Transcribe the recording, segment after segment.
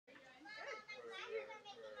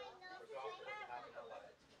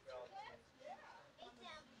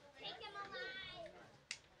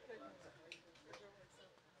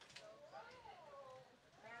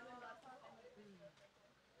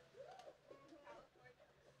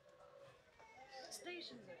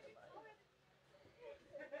Stations at the Bible.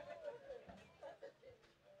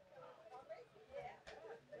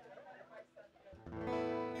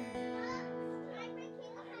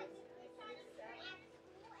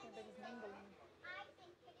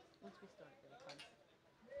 Everybody's mingling. Once we start, it'll come.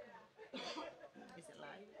 Is it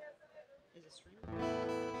live? Is it streaming?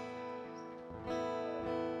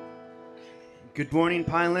 Good morning,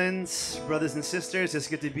 Pinelands, brothers and sisters. It's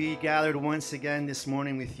good to be gathered once again this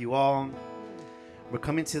morning with you all. We're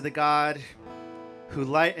coming to the God who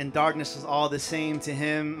light and darkness is all the same to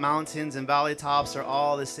him. Mountains and valley tops are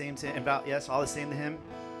all the same to him. Yes, all the same to him.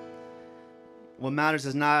 What matters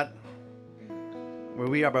is not where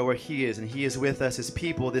we are, but where he is. And he is with us as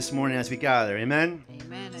people this morning as we gather. Amen?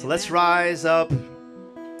 Amen. So let's rise up.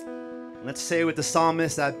 Let's say with the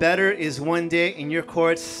psalmist that better is one day in your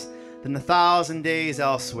courts than 1,000 days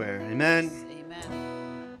elsewhere. Amen.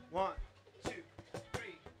 Amen. 1, 2,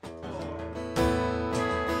 3, 4.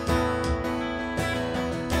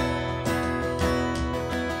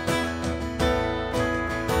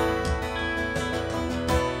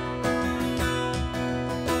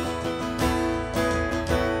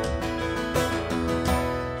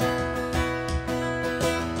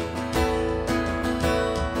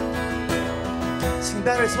 Sing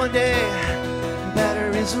better is one day.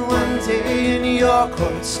 Better is one day in your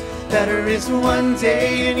courts. Better is one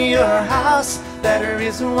day in your house. Better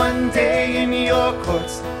is one day in your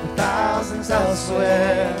courts than thousands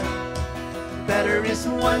elsewhere. Better is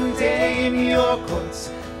one day in your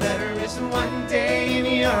courts. Better is one day in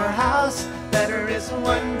your house. Better is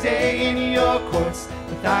one day in your courts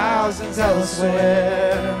than thousands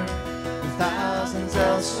elsewhere. Than thousands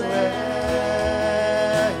elsewhere.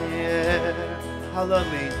 Yeah. How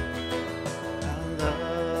lovely.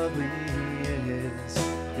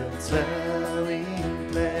 Dwelling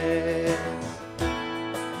place,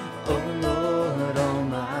 oh Lord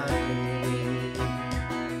Almighty,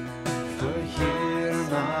 for hear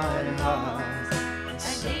my heart and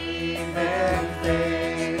sing their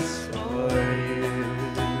thanks for you.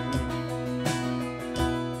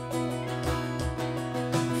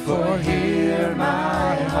 For hear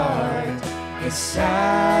my heart is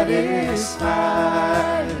satisfied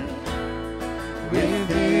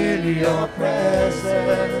within your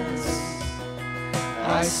presence.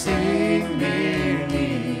 I sing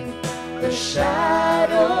beneath the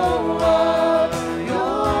shadow of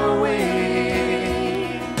your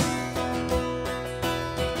wings.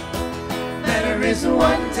 Better is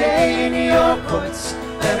one day in your courts.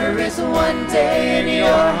 Better is one day in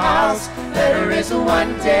your house. Better is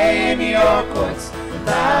one day in your courts than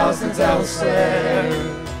thousands elsewhere.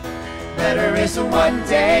 Better is one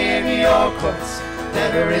day in your courts.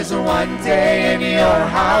 Better is one day in your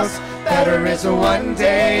house. Better is one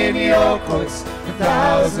day in your courts than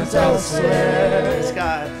thousands elsewhere. Yes,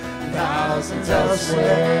 God. Thousands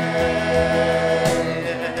elsewhere.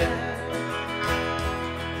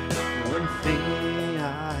 One thing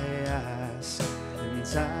I ask, and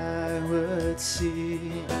I would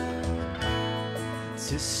see,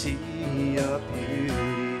 to see your beauty,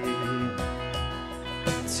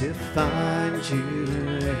 to find you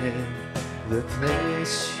in the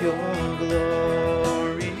place your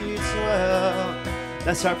glory dwell.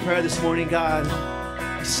 That's our prayer this morning, God.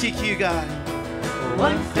 We seek you, God.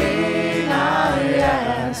 One thing I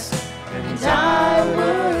ask, and I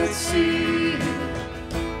would see,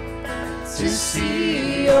 to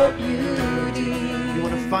see your beauty. We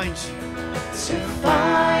want to find you. To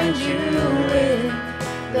find you in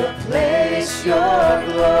the place your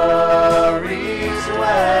glory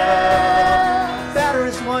dwell. Better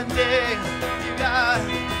is one day.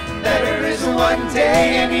 Better is one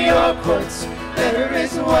day in your courts. Better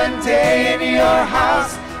is one day in your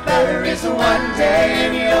house. Better is one day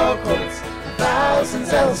in your courts than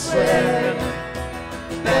thousands elsewhere.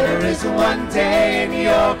 Better is one day in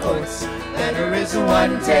your courts. Better is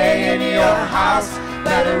one day in your house.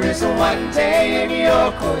 Better is one day in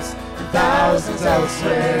your courts than thousands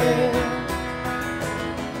elsewhere.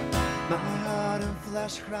 My heart and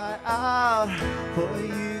flesh cry out for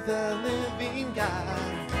you, the living God.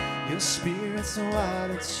 Your spirit's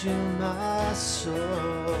water to my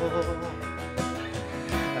soul.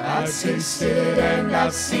 I've tasted and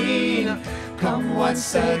I've seen. Come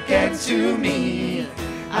once again to me.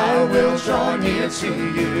 I will draw near to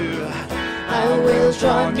you. I will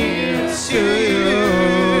draw near to you.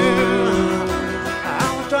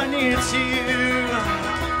 I will draw near to you.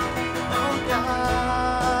 Oh God.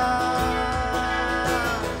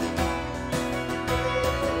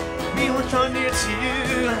 We will draw near to you.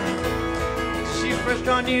 You first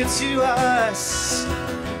draw near to us.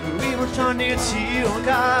 We will draw near to you, oh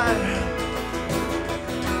God.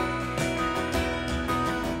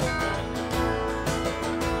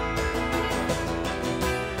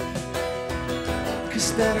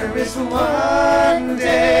 better is one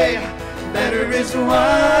day, better is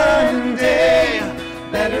one day,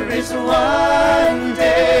 better is one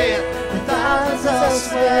day than thousands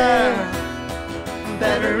elsewhere.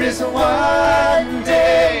 Better is one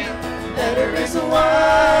day, better is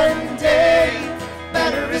one day,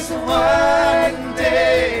 better is one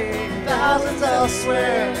day than thousands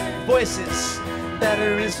elsewhere. Voices.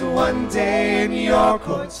 Better is one day in your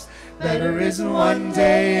courts. Better is one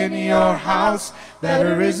day in your house.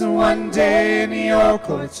 Better is one day in your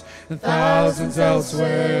courts than thousands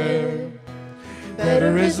elsewhere.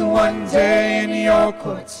 Better is one day in your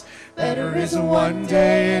courts. Better is one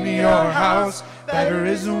day in your house. Better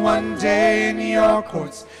is one day in your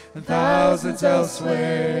courts than thousands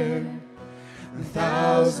elsewhere. Than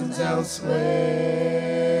thousands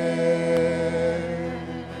elsewhere.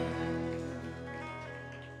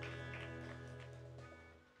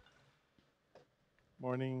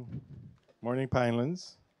 Morning,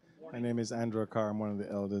 Pinelands. My name is Andrew Carr. I'm one of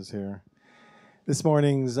the elders here. This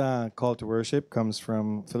morning's call to worship comes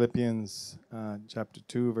from Philippians chapter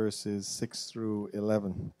 2, verses 6 through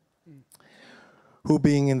 11. Who,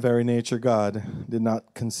 being in very nature God, did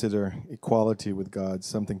not consider equality with God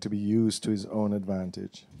something to be used to his own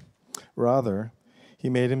advantage. Rather, he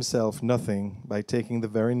made himself nothing by taking the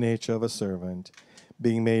very nature of a servant,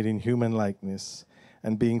 being made in human likeness,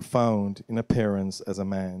 and being found in appearance as a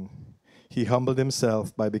man. He humbled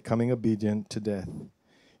himself by becoming obedient to death,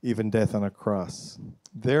 even death on a cross.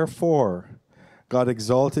 Therefore, God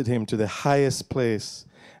exalted him to the highest place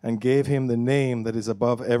and gave him the name that is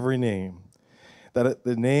above every name, that at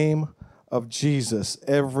the name of Jesus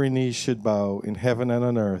every knee should bow in heaven and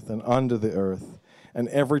on earth and under the earth, and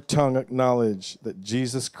every tongue acknowledge that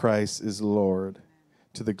Jesus Christ is Lord,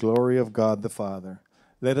 to the glory of God the Father.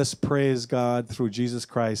 Let us praise God through Jesus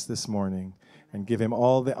Christ this morning and give him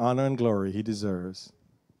all the honor and glory he deserves.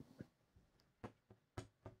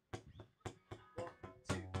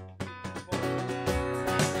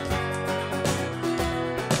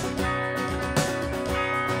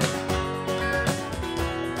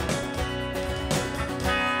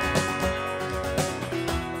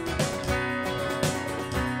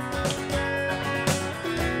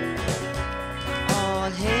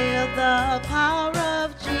 All hail the power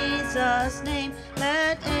of Jesus' name.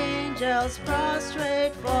 Let angels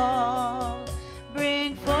prostrate fall.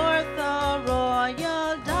 Bring forth the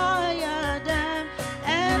royal diadem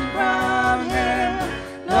and crown him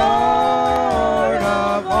Lord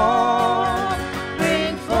of all.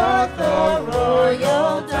 Bring forth the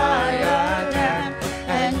royal diadem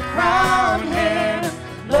and crown him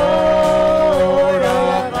Lord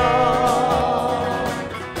of all.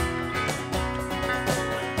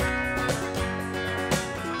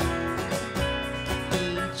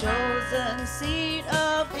 The chosen seed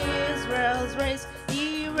of Israel's race,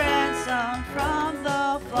 he ransomed from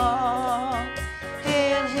the fall.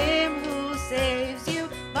 Hail him who saves you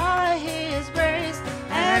by his grace,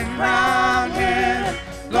 and crown him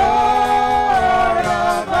Lord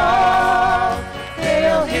of all.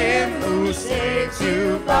 Hail him who saves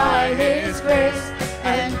you by his grace,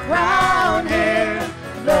 and crown him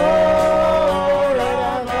Lord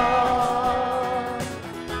of all.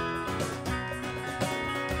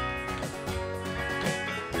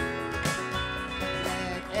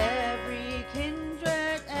 Let every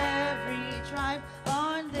kindred, every tribe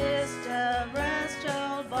on this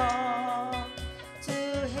terrestrial ball, to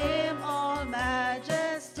him all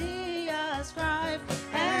majesty ascribe,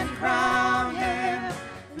 and crown him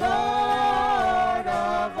Lord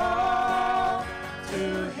of all.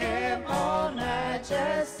 To him all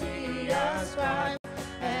majesty ascribe,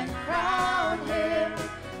 and crown him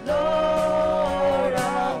Lord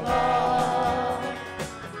of all.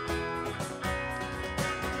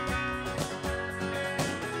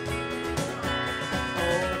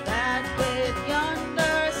 Oh, that with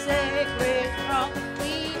yonder sacred throng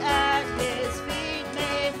we at his feet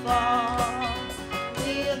may fall.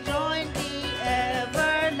 We'll join the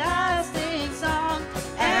everlasting song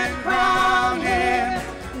and crown him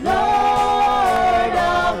Lord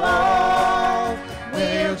of all.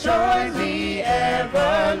 We'll join the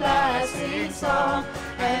everlasting song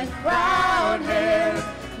and crown him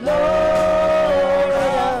Lord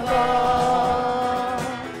of all.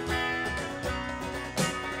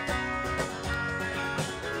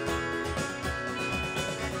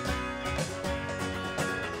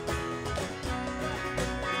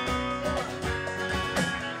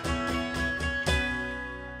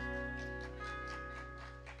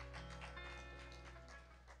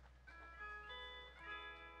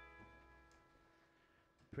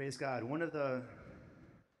 Praise God. One of the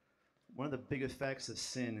one of the big effects of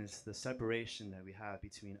sin is the separation that we have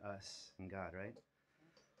between us and God, right?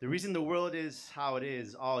 The reason the world is how it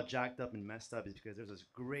is, all jacked up and messed up, is because there's this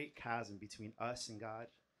great chasm between us and God.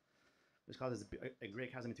 There's causes a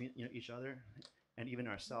great chasm between each other and even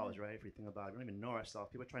ourselves, right? If we think about it, we don't even know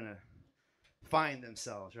ourselves. People are trying to find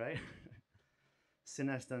themselves, right? Sin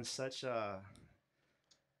has done such a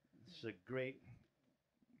great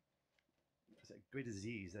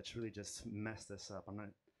disease that's really just messed us up. I'm not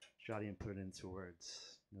sure how to even put it into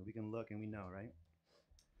words. We can look and we know, right?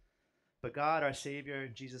 But God, our Savior,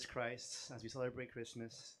 Jesus Christ, as we celebrate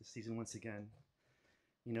Christmas this season once again,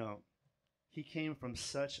 He came from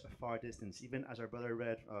such a far distance. Even as our brother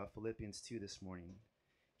read Philippians 2 this morning,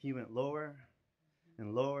 He went lower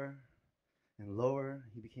and lower and lower.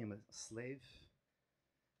 He became a slave.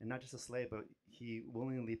 And not just a slave, but He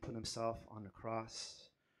willingly put Himself on the cross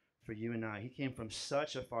for you and I. He came from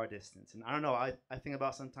such a far distance. And I don't know, I think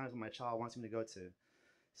about sometimes when my child wants me to go to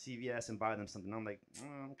CVS and buy them something. I'm like,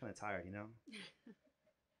 I'm kind of tired,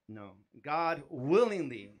 No. God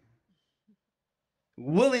willingly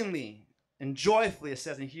and joyfully, it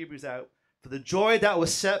says in Hebrews that for the joy that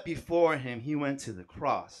was set before Him, He went to the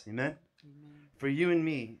cross. Amen? Amen. For you and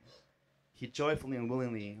me, He joyfully and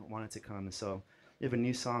willingly wanted to come. And so we have a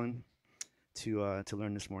new song to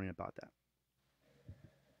learn this morning about that.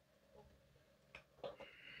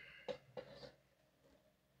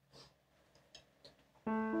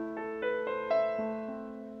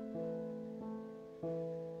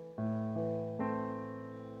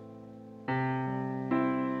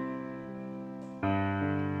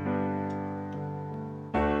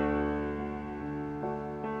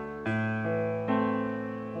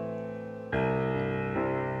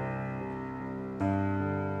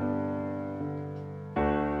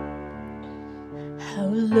 How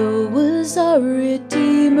low was our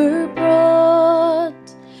Redeemer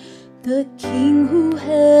brought, the King who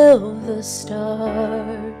held the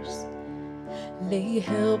stars, lay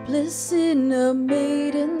helpless in a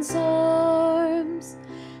maiden's arms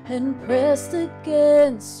and pressed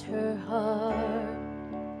against her heart,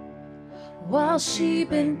 while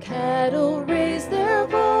sheep and cattle raised their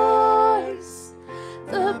voice.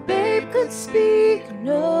 The babe could speak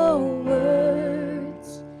no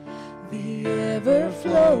words. The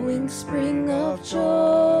ever-flowing spring of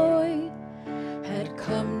joy had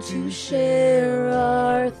come to share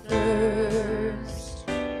our thirst.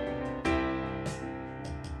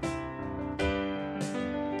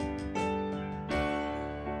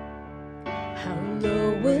 How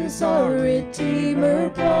low was our Redeemer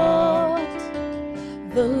brought,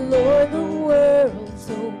 the Lord the world's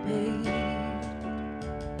obeyed,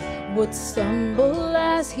 would stumble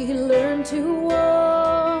as He learned to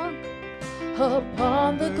walk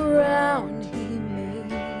upon the ground He made.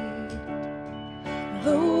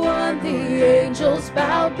 The one the angels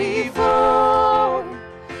bowed before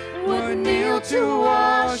would kneel to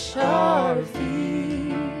wash our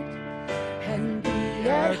feet and be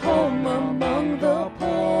at home among the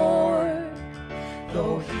poor,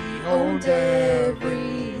 though He owned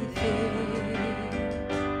everything.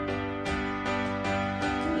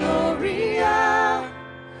 Gloria,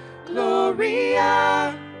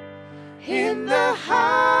 Gloria, in the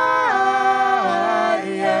highest.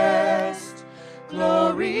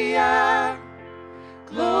 Gloria,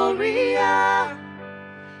 Gloria,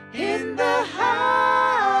 in the highest.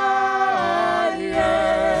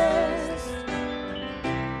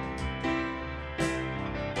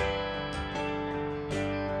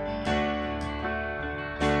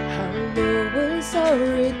 How low was our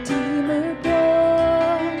Redeemer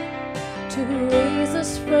born to raise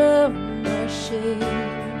us from our shame.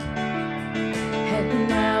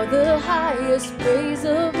 Now the highest praise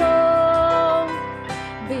of all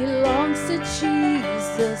belongs to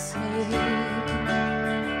Jesus' name.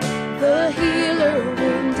 The healer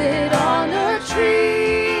wounded on a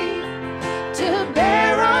tree to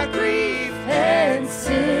bear our grief and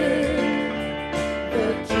sin.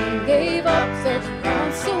 The King gave up such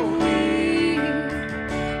crown so we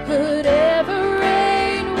could ever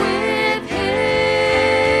reign with Him.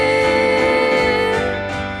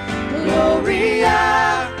 Gloria,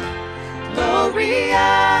 Gloria,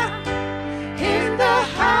 in the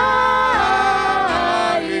highest.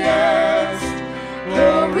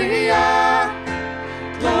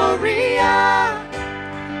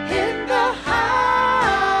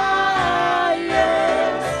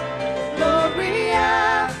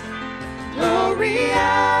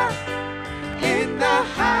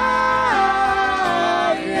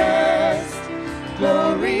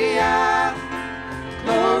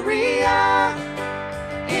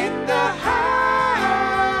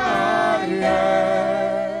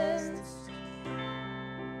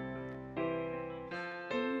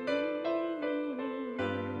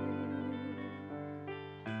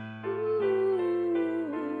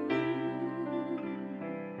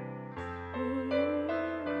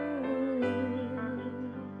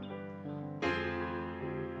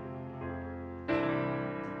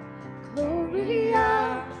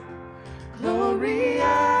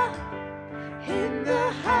 Gloria in the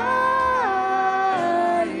highest.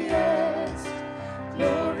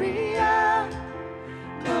 Gloria,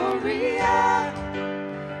 Gloria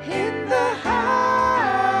in the highest.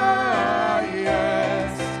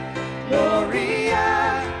 Gloria,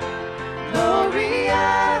 Gloria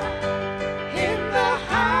in the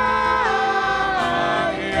highest.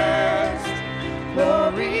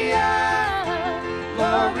 Gloria,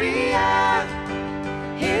 Gloria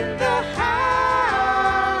in the highest.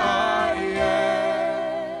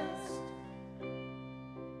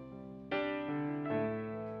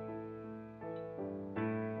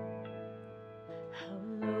 How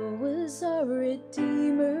low was our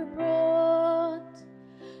Redeemer brought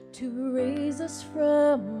to raise us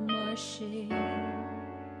from our shame,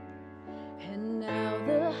 and now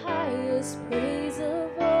the highest praise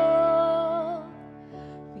of all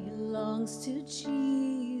belongs to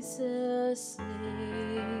Jesus'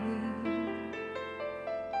 name.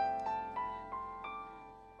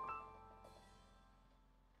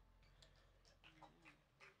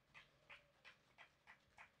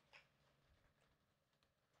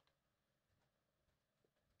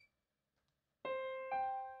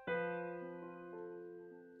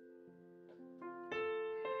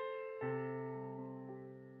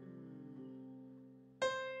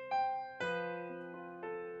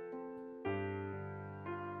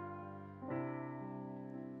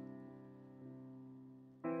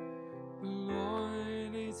 The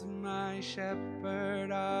Lord is my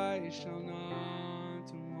shepherd, I shall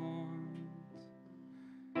not want.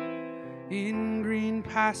 In green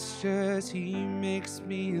pastures he makes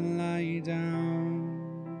me lie down.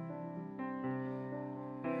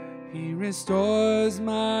 He restores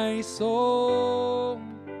my soul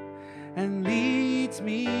and leads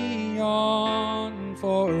me on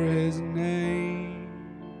for his name,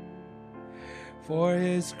 for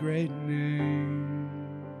his great name.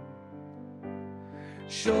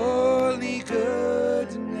 Surely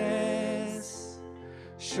goodness,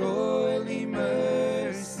 surely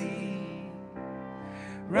mercy,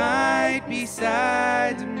 right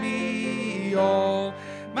beside me all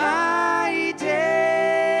my days,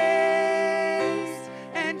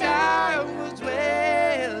 and I will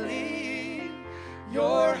dwell in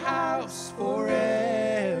your house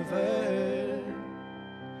forever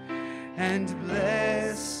and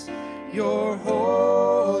bless your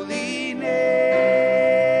holy name.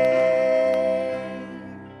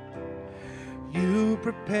 You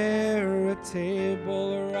prepare a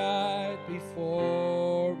table right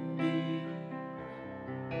before me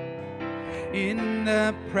in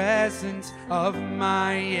the presence of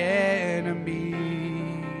my enemies.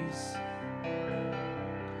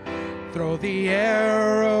 Though the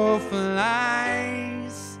arrow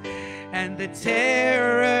flies and the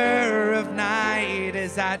terror of night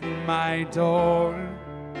is at my door,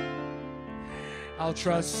 I'll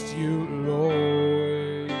trust you,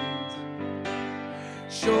 Lord.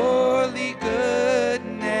 Surely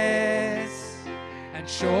goodness and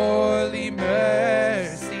surely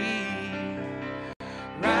mercy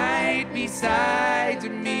right beside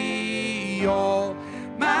me all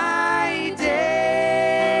my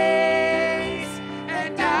days,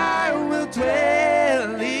 and I will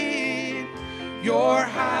dwell in your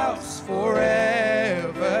house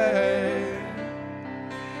forever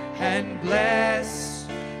and bless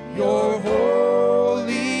your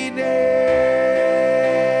holy name.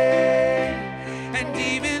 And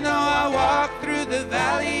even though I walk through the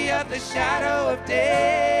valley of the shadow of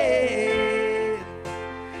death,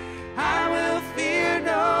 I will fear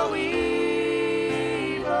no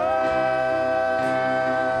evil.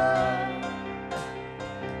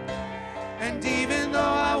 And even though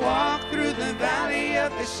I walk through the valley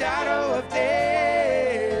of the shadow of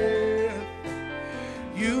death,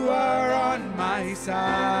 you are on my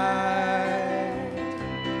side.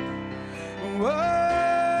 Whoa.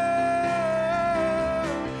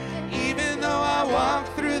 Even though I walk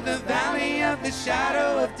through the valley of the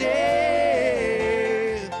shadow of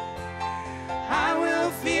death, I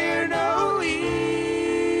will fear no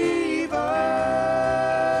evil.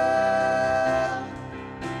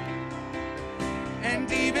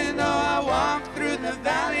 And even though I walk through the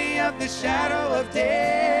valley of the shadow of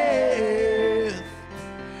death,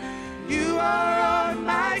 you are on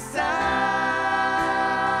my side.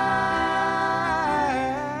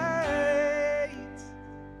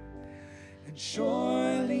 And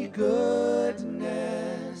surely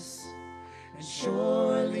goodness and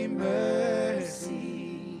surely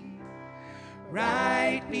mercy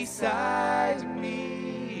right beside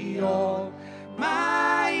me all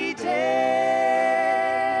my days,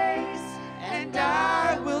 and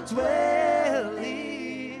I will dwell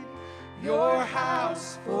in your your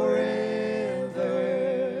house forever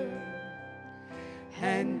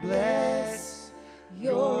and bless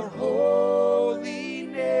your holy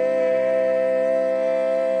name. Amen.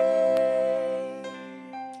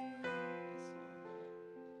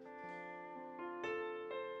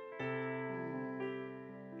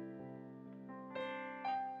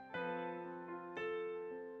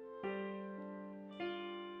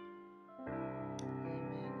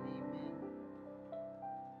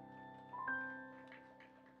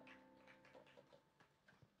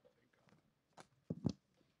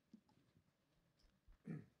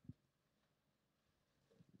 Amen.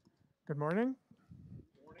 Good morning.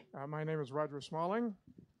 My name is Roger Smalling.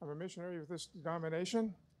 I'm a missionary with this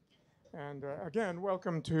denomination. And again,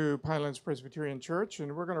 welcome to Pinelands Presbyterian Church.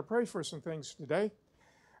 And we're going to pray for some things today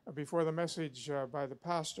before the message by the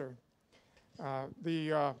pastor.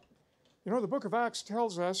 The book of Acts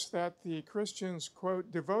tells us that the Christians,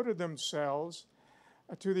 quote, devoted themselves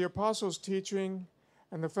to the apostles' teaching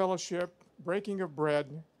and the fellowship, breaking of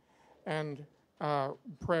bread, and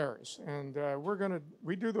prayers. And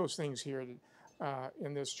we do those things here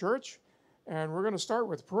in this church, and we're going to start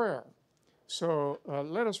with prayer. So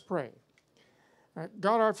let us pray.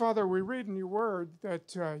 God our Father, we read in your word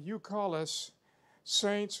that you call us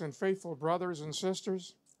saints and faithful brothers and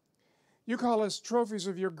sisters. You call us trophies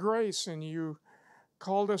of your grace, and you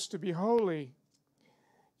called us to be holy.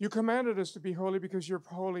 You commanded us to be holy because you're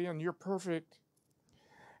holy and you're perfect.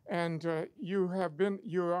 And you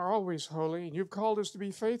are always holy, and you've called us to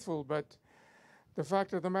be faithful, but the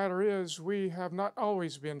fact of the matter is we have not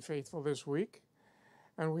always been faithful this week,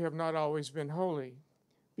 and we have not always been holy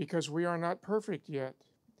because we are not perfect yet.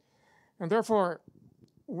 And therefore,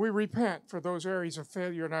 we repent for those areas of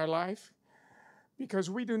failure in our life because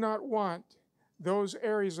we do not want those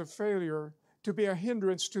areas of failure to be a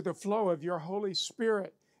hindrance to the flow of your Holy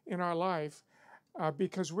Spirit in our life.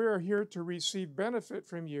 Because we're here to receive benefit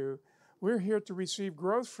from you. We're here to receive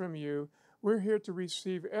growth from you. We're here to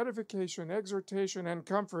receive edification, exhortation, and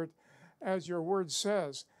comfort, as your word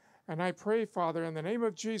says. And I pray, Father, in the name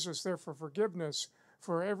of Jesus, therefore, forgiveness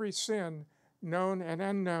for every sin, known and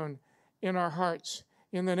unknown, in our hearts,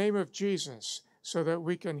 in the name of Jesus, so that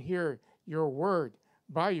we can hear your word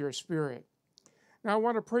by your Spirit. Now, I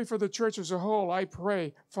want to pray for the church as a whole. I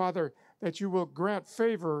pray, Father, that you will grant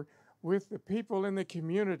favor with the people in the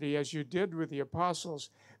community, as you did with the apostles,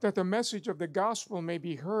 that the message of the gospel may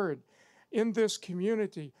be heard in this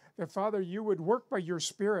community, that, Father, you would work by your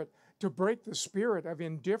Spirit to break the spirit of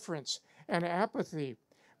indifference and apathy.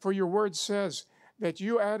 For your word says that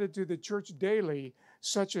you added to the church daily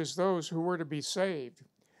such as those who were to be saved.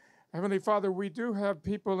 Heavenly Father, we do have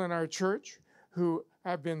people in our church who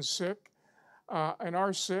have been sick and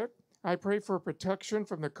are sick. I pray for protection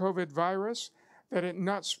from the COVID virus, that it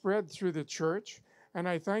not spread through the church. And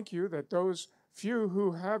I thank you that those few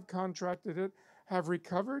who have contracted it have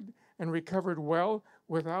recovered and recovered well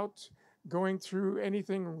without going through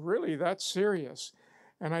anything really that serious.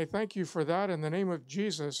 And I thank you for that in the name of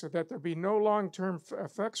Jesus, that there be no long-term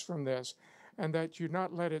effects from this and that you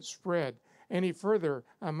not let it spread any further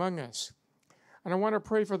among us. And I want to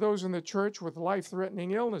pray for those in the church with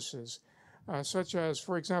life-threatening illnesses, such as,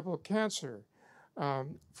 for example, cancer.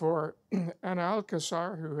 For Anna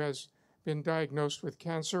Alcazar, who has been diagnosed with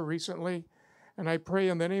cancer recently. And I pray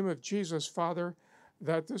in the name of Jesus, Father,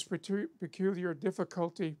 that this peculiar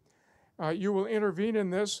difficulty, you will intervene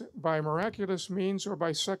in this by miraculous means or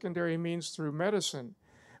by secondary means through medicine,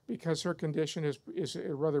 because her condition is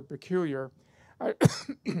rather peculiar.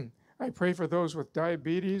 I pray for those with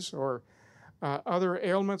diabetes or other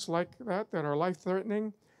ailments like that are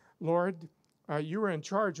life-threatening. Lord, you are in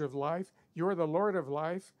charge of life. You're the Lord of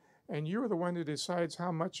life, and you're the one who decides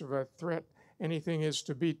how much of a threat anything is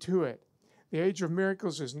to be to it. The age of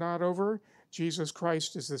miracles is not over. Jesus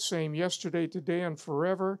Christ is the same yesterday, today, and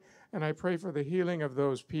forever, and I pray for the healing of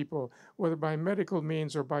those people, whether by medical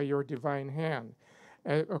means or by your divine hand,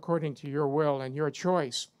 according to your will and your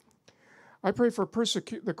choice. I pray for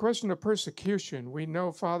the question of persecution. We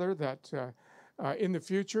know, Father, that in the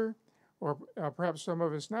future, or perhaps some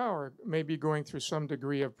of us now are maybe going through some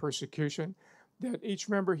degree of persecution, that each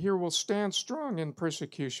member here will stand strong in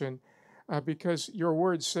persecution because your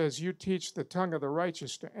word says you teach the tongue of the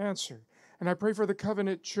righteous to answer. And I pray for the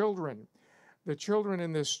covenant children, the children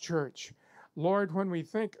in this church. Lord, when we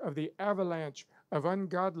think of the avalanche of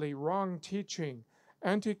ungodly, wrong teaching,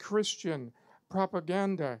 anti-Christian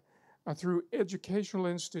propaganda through educational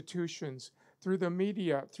institutions, through the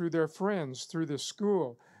media, through their friends, through the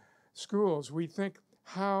schools, we think,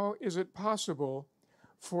 how is it possible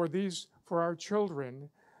for our children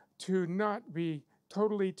to not be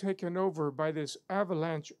totally taken over by this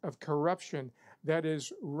avalanche of corruption that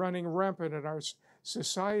is running rampant in our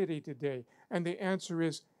society today? And the answer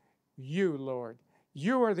is you, Lord.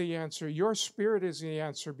 You are the answer. Your Spirit is the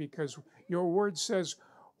answer, because your word says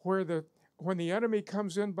when the enemy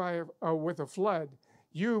comes in with a flood,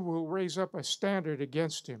 you will raise up a standard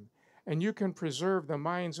against him, and you can preserve the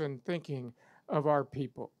minds and thinking of our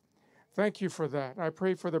people. Thank you for that. I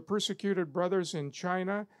pray for the persecuted brothers in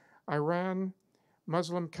China, Iran,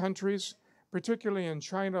 Muslim countries, particularly in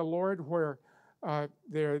China, Lord, where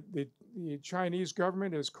the Chinese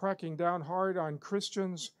government is cracking down hard on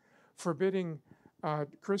Christians, forbidding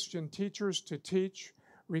Christian teachers to teach,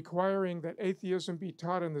 requiring that atheism be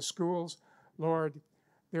taught in the schools. Lord,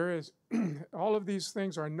 there is all of these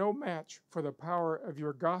things are no match for the power of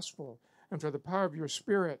your gospel and for the power of your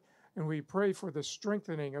Spirit. And we pray for the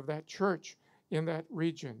strengthening of that church in that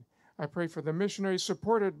region. I pray for the missionaries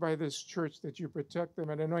supported by this church, that you protect them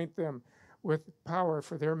and anoint them with power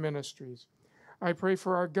for their ministries. I pray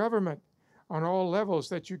for our government on all levels,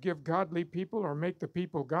 that you give godly people or make the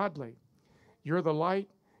people godly. You're the light.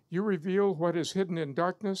 You reveal what is hidden in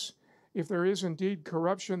darkness. If there is indeed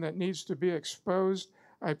corruption that needs to be exposed,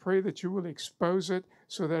 I pray that you will expose it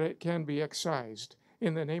so that it can be excised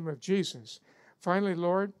in the name of Jesus. Finally,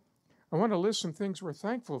 Lord, I want to list some things we're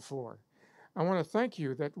thankful for. I want to thank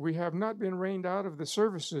you that we have not been rained out of the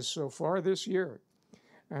services so far this year,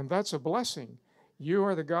 and that's a blessing. You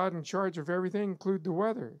are the God in charge of everything, include the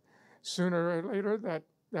weather. Sooner or later,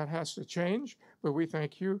 that has to change, but we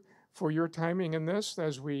thank you for your timing in this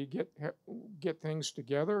as we get things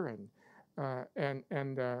together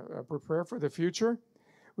and prepare for the future.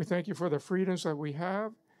 We thank you for the freedoms that we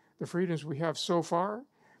have, the freedoms we have so far,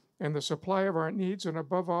 and the supply of our needs, and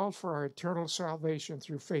above all, for our eternal salvation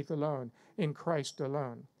through faith alone, in Christ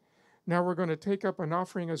alone. Now we're going to take up an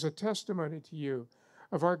offering as a testimony to you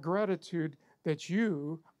of our gratitude that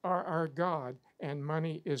you are our God and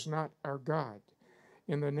money is not our God.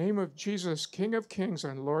 In the name of Jesus, King of Kings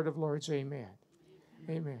and Lord of Lords, amen.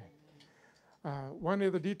 Amen. One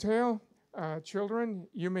other detail, children,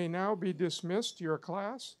 you may now be dismissed to your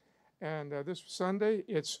class. And this Sunday,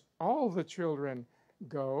 it's all the children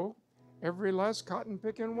go. Every last cotton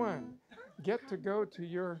picking one get to go to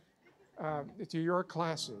your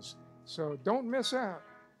classes. So don't miss out.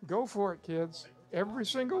 Go for it, kids. Every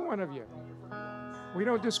single one of you. We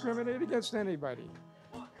don't discriminate against anybody.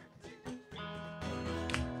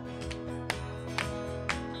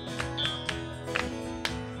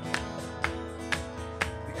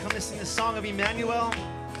 We come to sing the song of Emmanuel,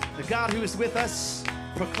 the God who is with us.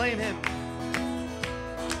 Proclaim him.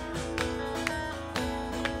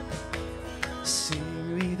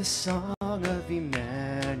 Sing me the song of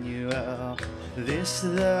Emmanuel, this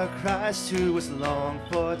the Christ who was long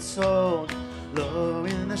foretold. Low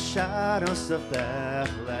in the shadows of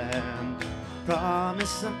Bethlehem,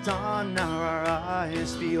 promise of dawn, now our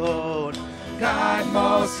eyes behold. God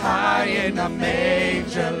most high in a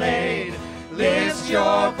manger laid, lift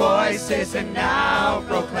your voices and now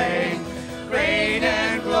proclaim, great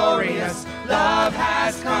and glorious love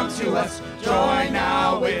has come to us. Join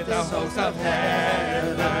now with the hosts of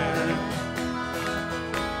heaven.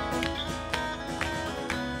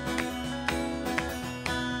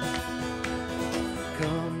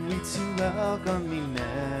 Come we to welcome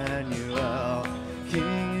Emmanuel,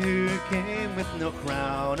 King who came with no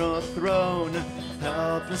crown or throne.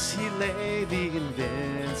 Helpless he lay, the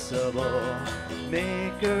invincible,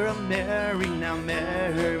 Maker of Mary, now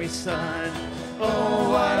Mary's Son. Oh,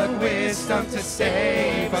 what wisdom to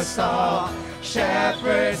save us all,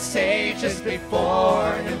 shepherds, sages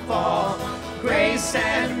before him fall. Grace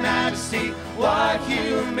and majesty, what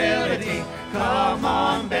humility, come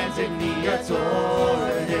on, bend the knee, adore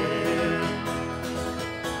him.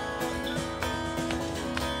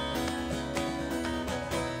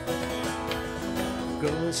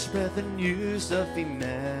 Go spread the news of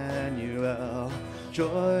Emmanuel,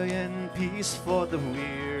 joy and peace for the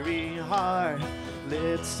weary heart.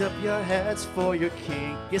 Lift up your heads, for your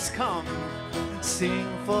King is come. Sing,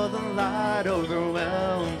 for the light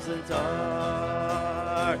overwhelms the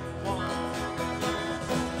dark.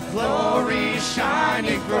 Glory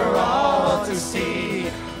shining for all to see,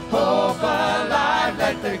 hope alive,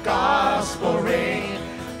 let the gospel ring.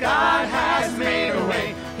 God has made a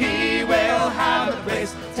way, he will have the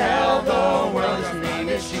praise. Tell the world his name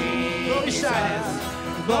is Jesus.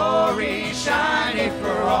 Glory shining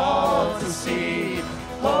for all to see,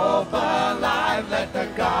 hope alive, let the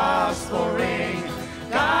gospel ring.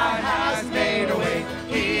 God has made a way,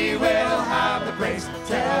 he will have the praise.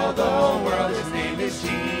 Tell the world his name is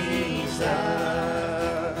Jesus.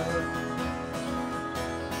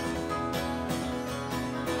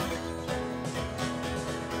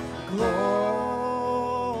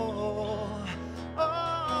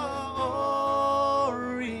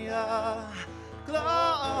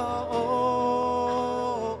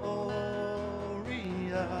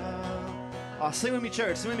 Oh, sing with me,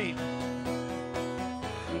 church. Sing with me.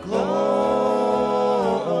 Gloria,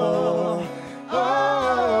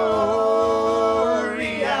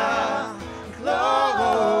 Gloria.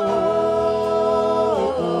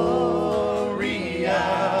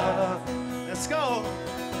 Let's go.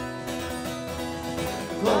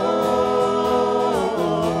 Gloria,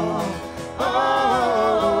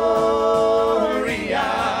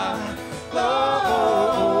 Gloria.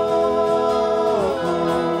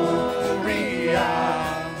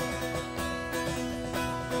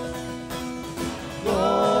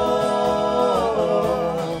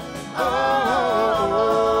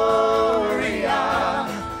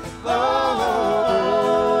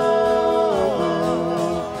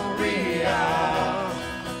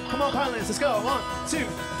 Come on, pilots, let's go. 1, 2,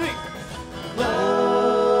 3. Gloria,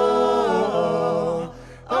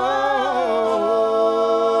 Gloria.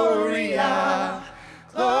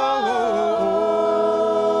 Gloria,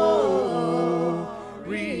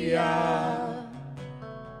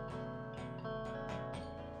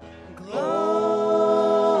 Gloria.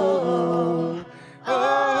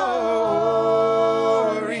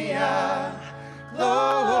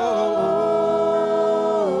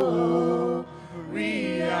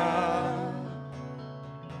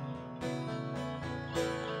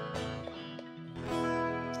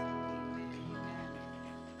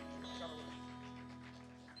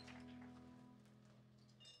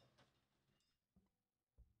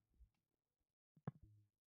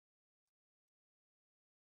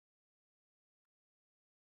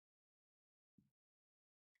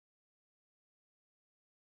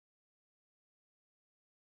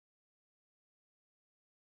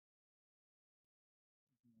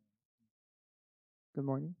 Good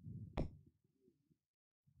morning.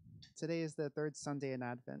 Today is the third Sunday in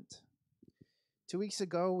Advent. 2 weeks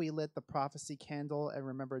ago, we lit the prophecy candle and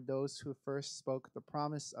remembered those who first spoke the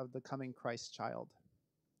promise of the coming Christ child.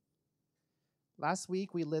 Last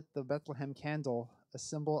week, we lit the Bethlehem candle, a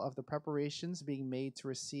symbol of the preparations being made to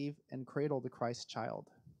receive and cradle the Christ child.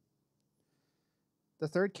 The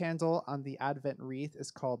third candle on the Advent wreath is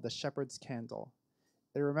called the Shepherd's Candle.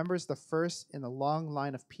 It remembers the first in a long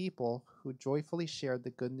line of people who joyfully shared the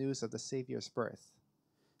good news of the Savior's birth.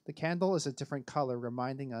 The candle is a different color,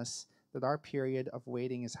 reminding us that our period of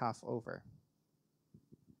waiting is half over.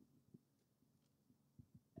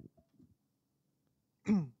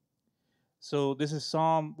 So this is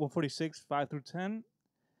Psalm 146, 5 through 10.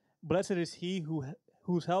 Blessed is he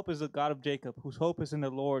whose help is the God of Jacob, whose hope is in the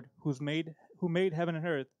Lord, who made heaven and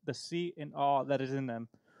earth, the sea and all that is in them,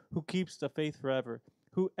 who keeps the faith forever,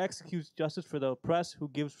 who executes justice for the oppressed, who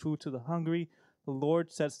gives food to the hungry. The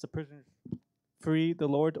Lord sets the prisoners free. The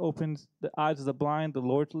Lord opens the eyes of the blind. The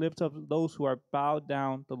Lord lifts up those who are bowed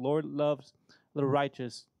down. The Lord loves the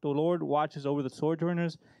righteous. The Lord watches over the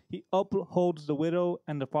sojourners. He upholds the widow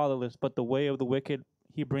and the fatherless, but the way of the wicked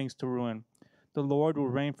he brings to ruin. The Lord will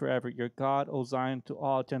reign forever. Your God, O Zion, to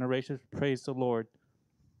all generations. Praise the Lord.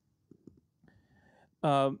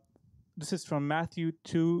 This is from Matthew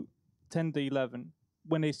 2, 10 to 11.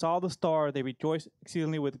 When they saw the star, they rejoiced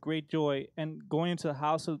exceedingly with great joy. And going into the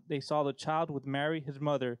house, they saw the child with Mary, his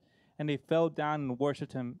mother, and they fell down and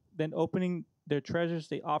worshipped him. Then opening their treasures,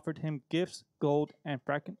 they offered him gifts, gold, and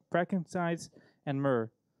frankincense, and myrrh.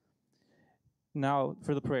 Now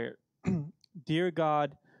for the prayer. Dear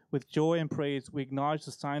God, with joy and praise, we acknowledge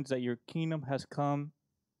the signs that your kingdom has come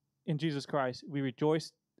in Jesus Christ. We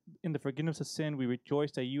rejoice in the forgiveness of sin. We rejoice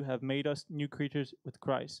that you have made us new creatures with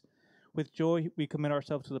Christ. With joy, we commit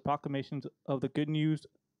ourselves to the proclamations of the good news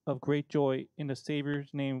of great joy. In the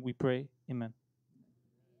Savior's name we pray. Amen.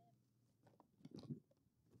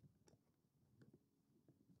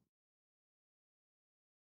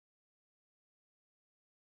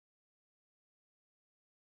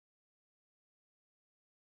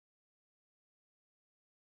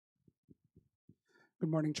 Good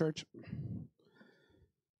morning, church.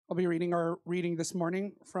 I'll be reading our reading this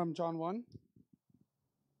morning from John 1,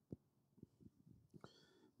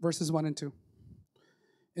 verses 1 and 2.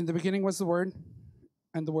 In the beginning was the Word,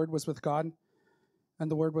 and the Word was with God, and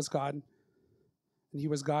the Word was God, and he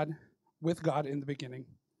was God, with God in the beginning.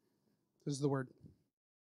 This is the Word.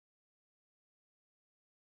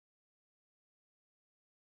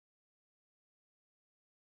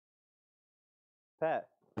 Pat.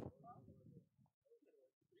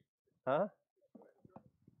 Huh?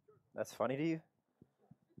 That's funny to you?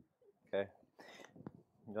 Okay.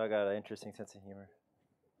 I got an interesting sense of humor.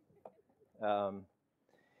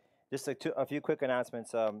 Just a few quick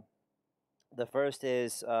announcements. The first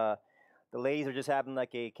is the ladies are just having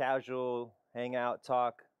like a casual hangout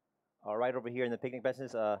talk right over here in the picnic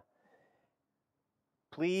benches.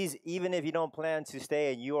 please, even if you don't plan to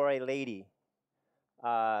stay and you are a lady,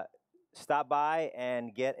 stop by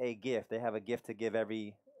and get a gift. They have a gift to give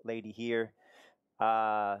every lady here.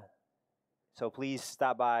 So please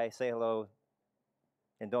stop by, say hello,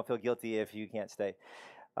 and don't feel guilty if you can't stay.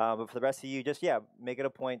 But for the rest of you, just, make it a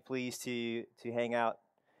point, please, to hang out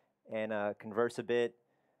and converse a bit.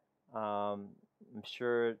 I'm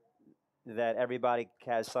sure that everybody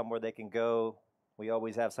has somewhere they can go. We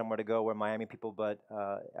always have somewhere to go. We're Miami people, but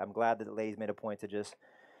I'm glad that the ladies made a point to just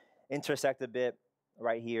intersect a bit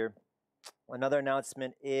right here. Another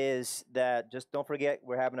announcement is that just don't forget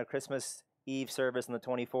we're having a Christmas Eve service on the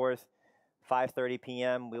 24th, 5:30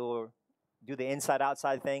 p.m. We will do the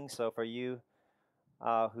inside-outside thing. So for you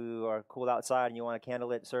who are cool outside and you want a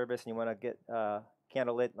candlelit service and you want to get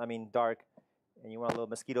dark, and you want a little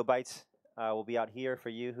mosquito bites, we'll be out here. For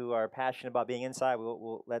you who are passionate about being inside,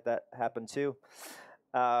 we'll let that happen too.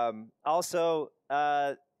 Also,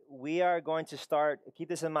 we are going to start, keep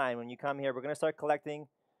this in mind when you come here, we're going to start collecting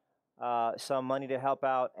some money to help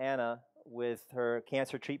out Anna with her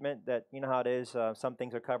cancer treatment. That, you know how it is, some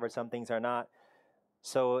things are covered, some things are not.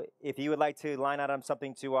 So if you would like to line item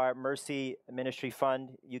something to our Mercy Ministry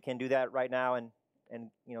Fund, you can do that right now and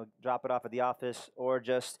drop it off at the office, or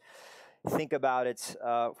just think about it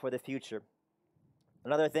for the future.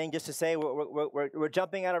 Another thing, just to say, we're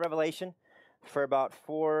jumping out of Revelation for about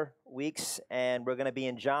 4 weeks, and we're going to be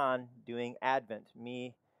in John doing Advent.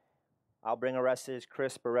 I'll bring a message.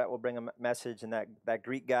 Chris Barrett will bring a message, and that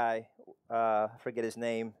Greek guy, I forget his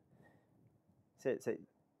name. Is it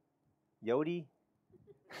Yodi?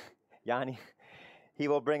 Yanni. He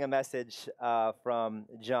will bring a message from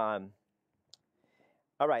John.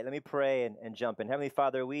 All right, let me pray and jump in. Heavenly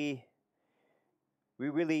Father, we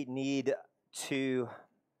really need to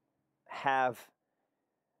have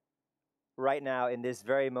right now in this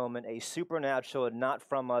very moment a supernatural, not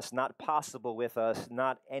from us, not possible with us,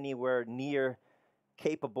 not anywhere near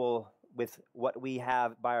capable with what we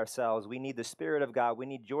have by ourselves. We need the Spirit of God. We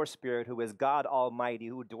need your Spirit, who is God Almighty,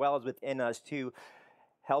 who dwells within us, to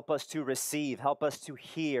help us to receive, help us to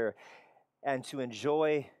hear, and to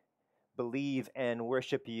enjoy, believe, and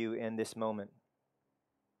worship you in this moment.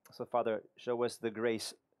 So, Father, show us the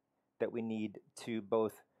grace that we need to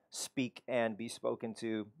both speak and be spoken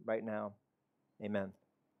to right now. Amen.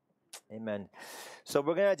 Amen. So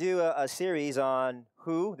we're going to do a series on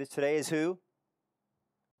who. Today is who.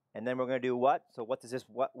 And then we're going to do what. So what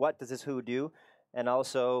does this who do? And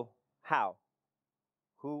also how.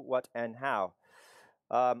 Who, what, and how.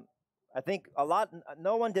 I think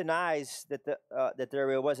no one denies that that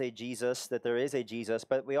there was a Jesus, that there is a Jesus,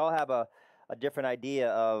 but we all have a different idea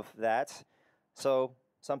of that. So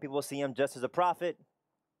some people see him just as a prophet,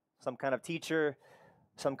 some kind of teacher,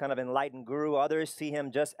 some kind of enlightened guru. Others see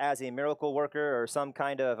him just as a miracle worker or some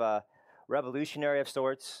kind of revolutionary of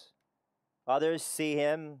sorts. Others see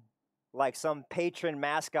him like some patron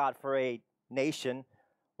mascot for a nation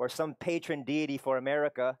or some patron deity for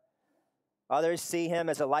America. Others see him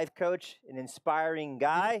as a life coach, an inspiring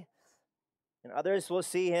guy. And others will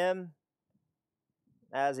see him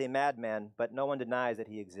as a madman, but no one denies that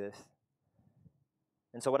he exists.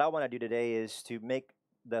 And so what I want to do today is to make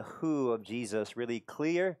the who of Jesus really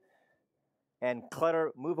clear and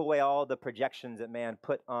move away all the projections that man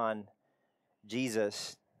put on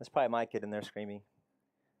Jesus. That's probably my kid in there screaming.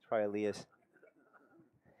 It's probably Leah's.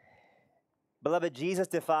 Beloved, Jesus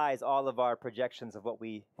defies all of our projections of what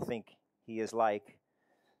we think he is like.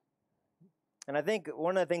 And I think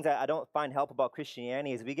one of the things that I don't find help about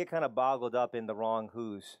Christianity is we get kind of boggled up in the wrong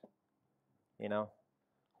who's.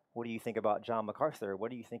 What do you think about John MacArthur?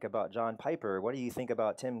 What do you think about John Piper? What do you think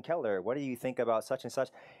about Tim Keller? What do you think about such and such?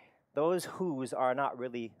 Those who's are not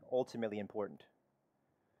really ultimately important.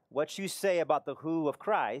 What you say about the who of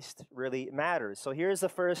Christ really matters. So here's the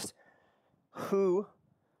first who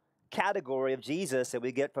category of Jesus that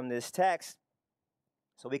we get from this text,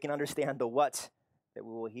 so we can understand the what that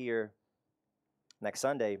we will hear next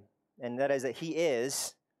Sunday. And that is that he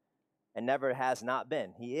is and never has not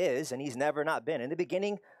been. He is and he's never not been. In the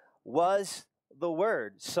beginning was the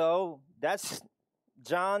Word. So that's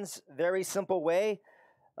John's very simple way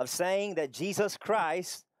of saying that Jesus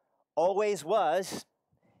Christ always was,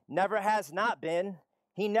 never has not been.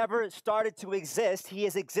 He never started to exist. He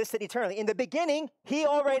has existed eternally. In the beginning, he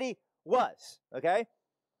already was, okay?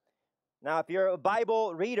 Now, if you're a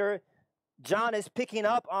Bible reader, John is picking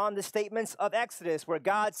up on the statements of Exodus where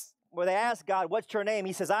they ask God, what's your name?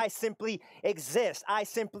 He says, I simply exist. I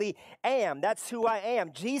simply am. That's who I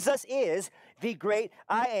am. Jesus is the great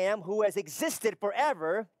I am who has existed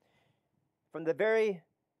forever. From the very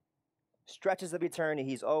stretches of eternity,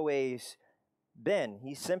 he's always been.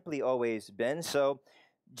 He's simply always been. So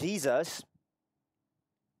Jesus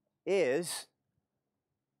is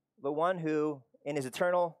the one who, in his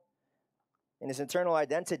eternal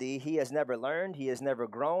identity, he has never learned, he has never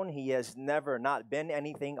grown, he has never not been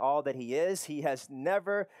anything all that he is. He has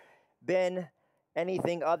never been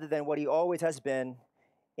anything other than what he always has been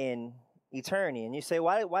in eternity. And you say,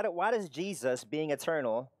 why does Jesus being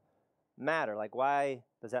eternal matter? Like, why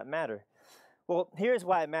does that matter? Well, here's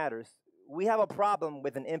why it matters. We have a problem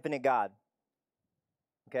with an infinite God.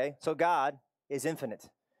 Okay? So God is infinite.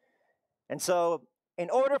 And so in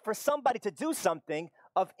order for somebody to do something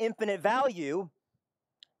of infinite value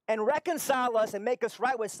and reconcile us and make us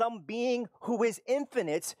right with some being who is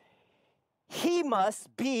infinite, he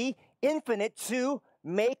must be infinite to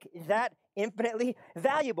make that infinitely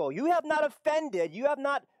valuable. You have not offended, you have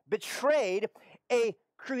not betrayed a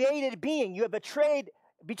created being. You have betrayed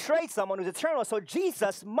someone who's eternal. So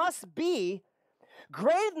Jesus must be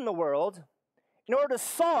greater than the world in order to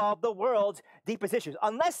solve the world's deepest issues.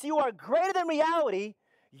 Unless you are greater than reality,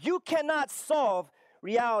 you cannot solve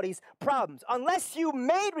reality's problems. Unless you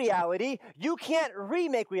made reality, you can't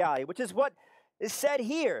remake reality, which is what is said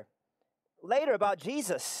here later about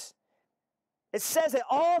Jesus. It says that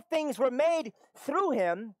all things were made through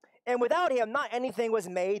him, and without him, not anything was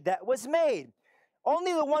made that was made.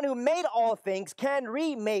 Only the one who made all things can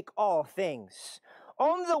remake all things.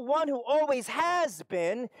 Only the one who always has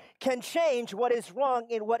been can change what is wrong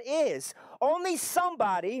in what is. Only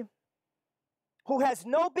somebody who has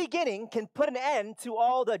no beginning can put an end to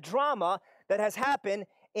all the drama that has happened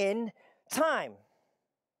in time.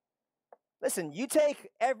 Listen, you take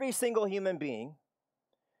every single human being,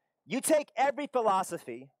 you take every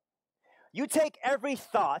philosophy, you take every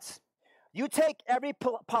thought, you take every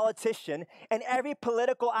politician and every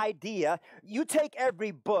political idea, you take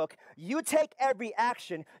every book, you take every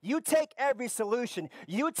action, you take every solution,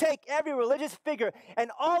 you take every religious figure,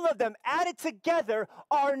 and all of them added together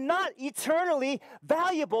are not eternally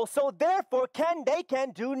valuable, so therefore they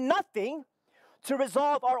can do nothing to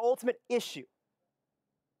resolve our ultimate issue.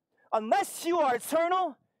 Unless you are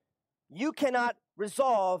eternal, you cannot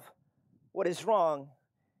resolve what is wrong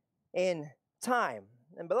in time.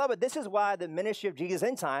 And beloved, this is why the ministry of Jesus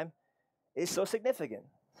in time is so significant.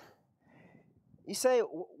 You say,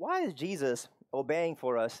 why is Jesus obeying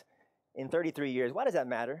for us in 33 years? Why does that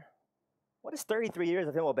matter? What does 33 years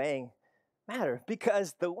of him obeying matter?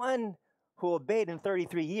 Because the one who obeyed in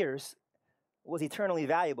 33 years was eternally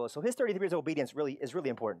valuable. So his 33 years of obedience is really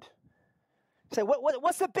important. You say,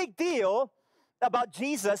 what's the big deal about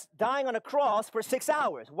Jesus dying on a cross for 6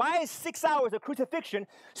 hours? Why is 6 hours of crucifixion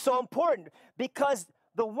so important? Because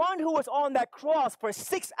the one who was on that cross for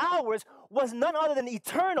 6 hours was none other than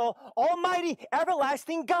eternal, almighty,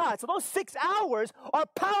 everlasting God. So those 6 hours are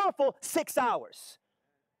powerful 6 hours.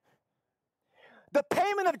 The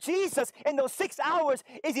payment of Jesus in those 6 hours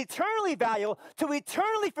is eternally valuable to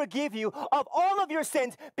eternally forgive you of all of your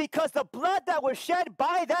sins, because the blood that was shed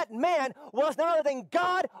by that man was none other than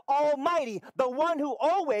God Almighty. The one who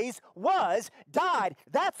always was died.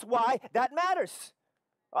 That's why that matters.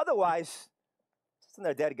 Otherwise, it's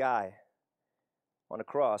another dead guy on a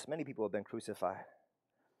cross. Many people have been crucified.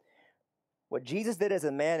 What Jesus did as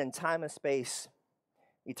a man in time and space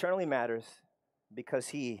eternally matters because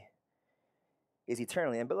he is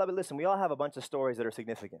eternally. And beloved, listen, we all have a bunch of stories that are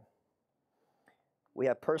significant. We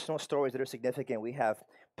have personal stories that are significant. We have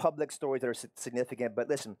public stories that are significant. But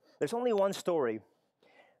listen, there's only one story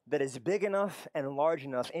that is big enough and large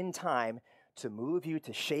enough in time to move you,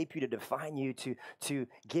 to shape you, to define you, to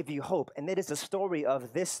give you hope. And it is the story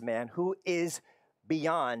of this man who is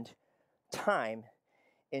beyond time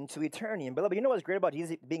into eternity. And beloved, you know what's great about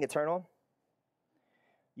Jesus being eternal?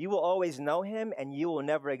 You will always know him, and you will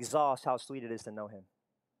never exhaust how sweet it is to know him,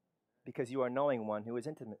 because you are knowing one who is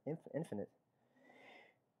infinite.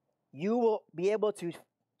 You will be able to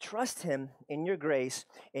trust him in your grace,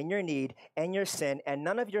 in your need, and your sin, and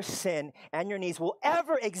none of your sin and your needs will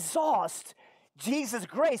ever exhaust Jesus'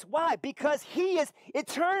 grace. Why? Because he is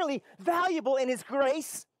eternally valuable in his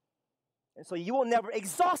grace, and so you will never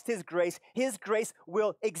exhaust his grace. His grace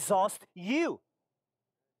will exhaust you.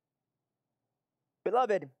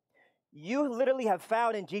 Beloved, you literally have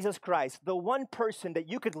found in Jesus Christ the one person that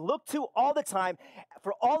you could look to all the time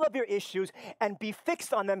for all of your issues and be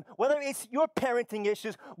fixed on them, whether it's your parenting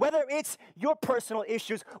issues, whether it's your personal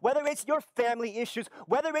issues, whether it's your family issues,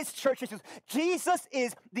 whether it's church issues. Jesus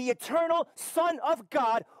is the eternal Son of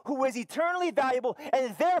God who is eternally valuable,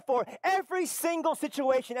 and therefore every single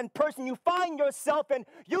situation and person you find yourself in,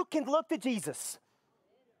 you can look to Jesus.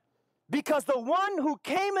 Because the one who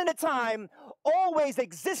came into time always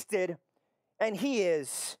existed And he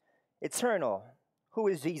is eternal. Who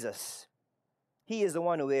is Jesus? He is the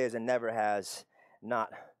one who is and never has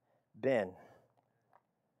not been.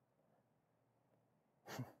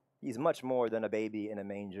 He's much more than a baby in a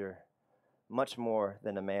manger, much more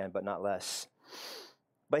than a man, but not less.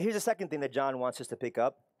 But here's the second thing that John wants us to pick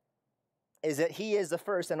up, is that he is the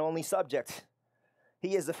first and only subject.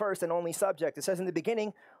 He is the first and only subject. It says in the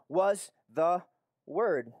beginning was the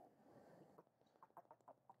Word.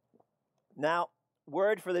 Now,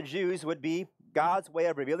 Word for the Jews would be God's way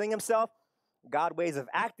of revealing himself, God's ways of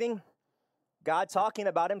acting, God talking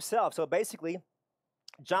about himself. So basically,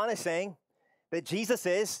 John is saying that Jesus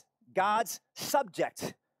is God's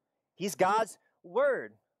subject. He's God's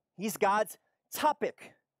Word. He's God's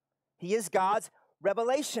topic. He is God's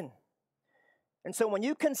revelation. And so when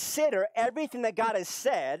you consider everything that God has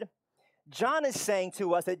said, John is saying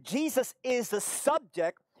to us that Jesus is the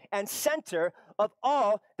subject and center of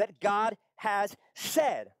all that God has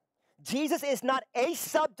said. Jesus is not a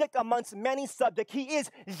subject amongst many subjects. He is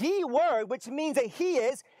the Word, which means that he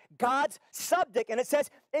is God's subject. And it says,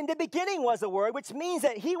 in the beginning was the Word, which means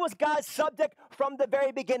that he was God's subject from the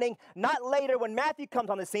very beginning, not later when Matthew comes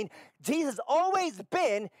on the scene. Jesus has always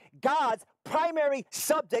been God's primary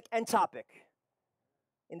subject and topic.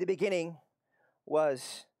 In the beginning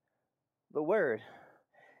was the Word.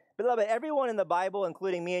 Beloved, everyone in the Bible,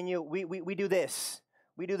 including me and you, we do this.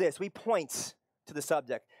 We do this. We point to the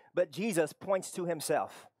subject. But Jesus points to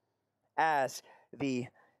himself as the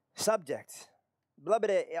subject.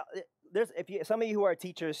 Beloved, some of you who are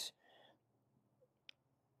teachers,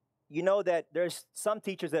 you know that there's some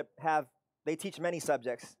teachers that they teach many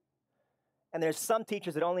subjects. And there's some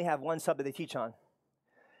teachers that only have one subject they teach on.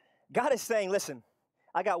 God is saying, listen,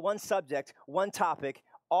 I got one subject, one topic,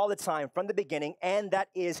 all the time from the beginning, and that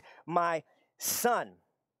is my Son.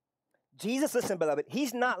 Jesus, listen, beloved,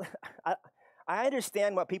 he's not... I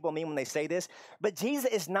understand what people mean when they say this, but Jesus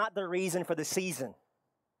is not the reason for the season.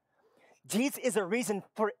 Jesus is the reason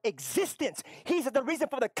for existence. He's the reason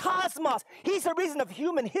for the cosmos. He's the reason of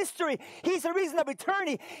human history. He's the reason of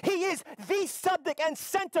eternity. He is the subject and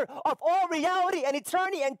center of all reality and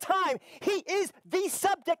eternity and time. He is the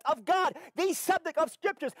subject of God, the subject of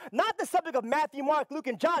Scriptures, not the subject of Matthew, Mark, Luke,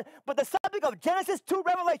 and John, but the subject of Genesis to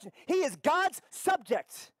Revelation. He is God's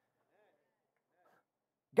subject.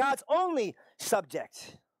 God's only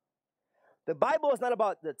subject. The Bible is not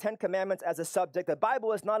about the Ten Commandments as a subject. The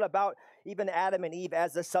Bible is not about even Adam and Eve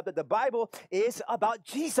as a subject. The Bible is about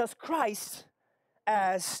Jesus Christ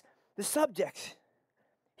as the subject.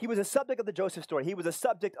 He was a subject of the Joseph story. He was a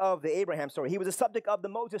subject of the Abraham story. He was a subject of the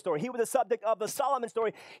Moses story. He was a subject of the Solomon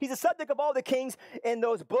story. He's a subject of all the kings in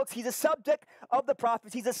those books. He's a subject of the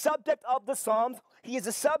prophets. He's a subject of the Psalms. He is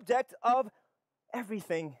a subject of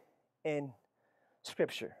everything in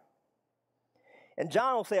Scripture. And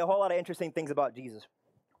John will say a whole lot of interesting things about Jesus.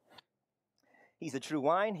 He's the true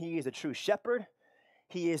vine. He is the true shepherd.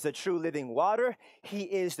 He is the true living water. He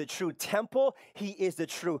is the true temple. He is the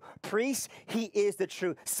true priest. He is the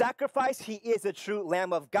true sacrifice. He is the true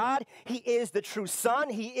Lamb of God. He is the true Son.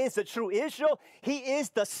 He is the true Israel. He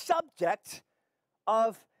is the subject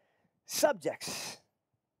of subjects.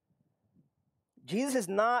 Jesus is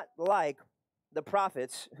not like the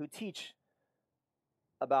prophets who teach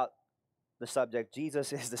about the subject.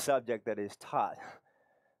 Jesus is the subject that is taught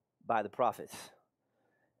by the prophets.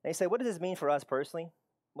 And you say, what does this mean for us personally?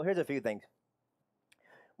 Well, here's a few things.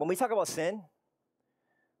 When we talk about sin,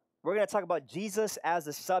 we're going to talk about Jesus as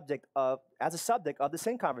a subject of the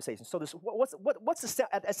sin conversation. So what's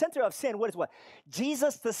at the center of sin? What is what?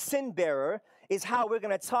 Jesus, the sin bearer, is how we're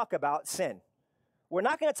going to talk about sin. We're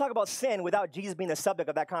not going to talk about sin without Jesus being the subject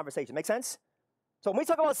of that conversation. Make sense? So when we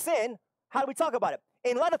talk about sin, how do we talk about it?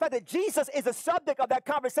 In light of the fact that Jesus is the subject of that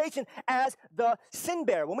conversation as the sin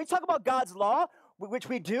bearer. When we talk about God's law, which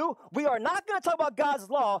we do, we are not going to talk about God's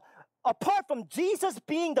law apart from Jesus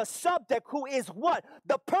being the subject who is what?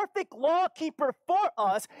 The perfect law keeper for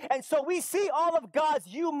us. And so we see all of God's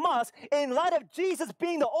you must in light of Jesus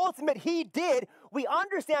being the ultimate he did. We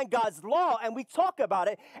understand God's law and we talk about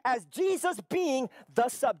it as Jesus being the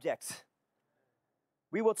subject.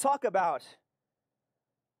 We will talk about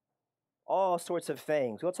all sorts of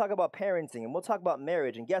things. We'll talk about parenting and we'll talk about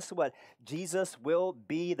marriage. And guess what? Jesus will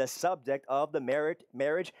be the subject of the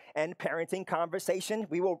marriage and parenting conversation.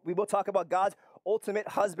 We will talk about God's ultimate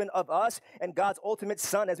husband of us and God's ultimate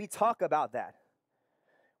son as we talk about that.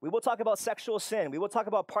 We will talk about sexual sin. We will talk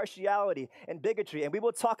about partiality and bigotry. And we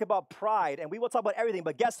will talk about pride. And we will talk about everything.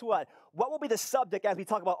 But guess what? What will be the subject as we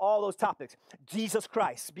talk about all those topics? Jesus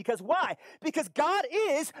Christ. Because why? Because God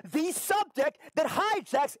is the subject that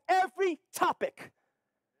hijacks every topic.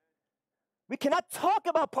 We cannot talk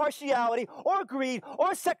about partiality or greed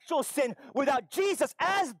or sexual sin without Jesus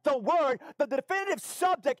as the Word. The definitive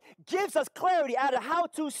subject gives us clarity as to how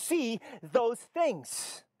to see those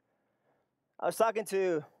things. I was talking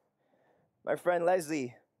to my friend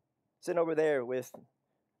Leslie, sitting over there with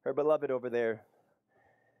her beloved over there.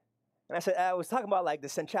 And I was talking about like the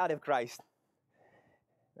centrality of Christ.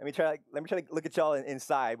 Let me try to look at y'all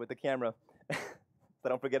inside with the camera, so I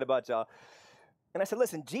don't forget about y'all. And I said,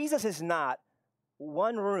 listen, Jesus is not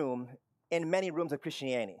one room in many rooms of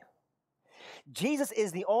Christianity. Jesus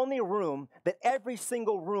is the only room that every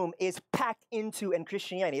single room is packed into in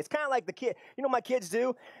Christianity. It's kind of like the kid. You know what my kids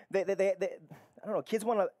do? They I don't know, kids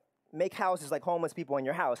want to make houses like homeless people in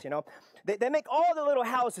your house, you know? They make all the little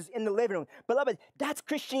houses in the living room. Beloved, that's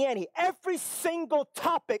Christianity. Every single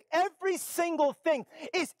topic, every single thing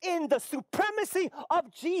is in the supremacy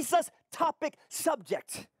of Jesus' topic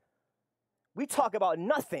subject. We talk about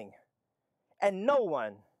nothing and no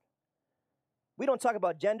one. We don't talk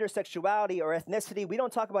about gender, sexuality, or ethnicity. We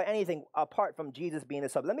don't talk about anything apart from Jesus being the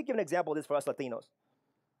subject. Let me give an example of this for us Latinos.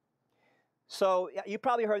 So you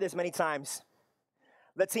probably heard this many times.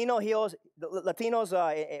 Latinos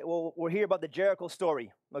will hear about the Jericho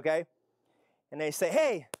story, okay? And they say,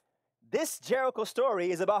 hey, this Jericho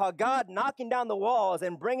story is about how God knocking down the walls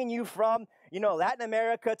and bringing you from, Latin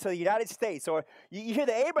America to the United States. Or you hear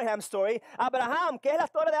the Abraham story, Abraham, ¿qué es la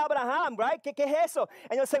historia de Abraham, right? ¿Qué es eso?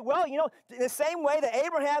 And you'll say, well, in the same way that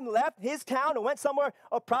Abraham left his town and went somewhere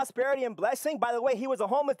of prosperity and blessing. By the way, he was a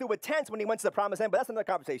homeless dude with tents when he went to the promised land, but that's another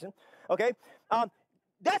conversation, okay?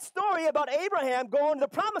 That story about Abraham going to the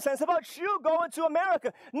promised land is about you going to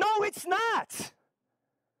America. No, it's not.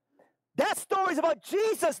 That story is about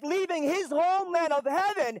Jesus leaving his homeland of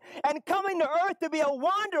heaven and coming to earth to be a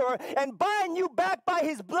wanderer and buying you back by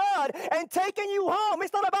his blood and taking you home.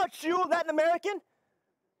 It's not about you, Latin American.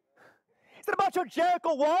 It's not about your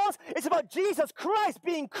Jericho walls. It's about Jesus Christ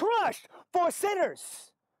being crushed for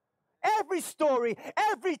sinners. Every story,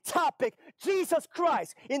 every topic, Jesus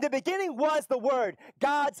Christ. In the beginning was the Word,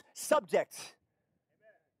 God's subject.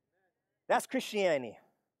 That's Christianity.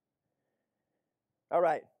 All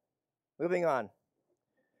right, moving on.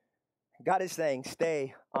 God is saying,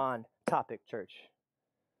 stay on topic, church.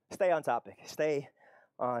 Stay on topic. Stay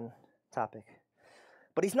on topic.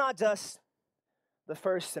 But he's not just the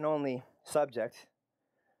first and only subject.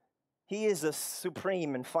 He is the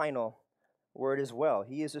supreme and final word as well.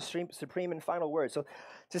 He is the supreme and final word. So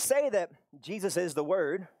to say that Jesus is the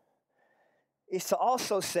Word is to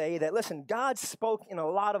also say that, listen, God spoke in a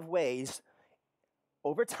lot of ways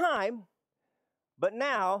over time, but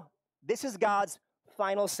now this is God's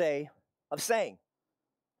final say of saying,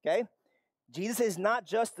 okay? Jesus is not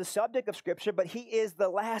just the subject of Scripture, but he is the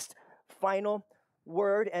last final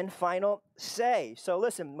word and final say. So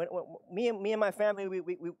listen, when me and my family,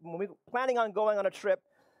 when we're planning on going on a trip,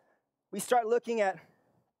 we start looking at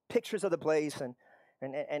pictures of the place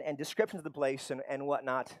and descriptions of the place and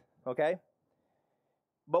whatnot, okay?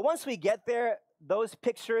 But once we get there, those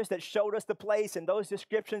pictures that showed us the place and those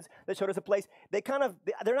descriptions that showed us the place,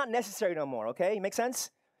 they're not necessary no more, okay? Make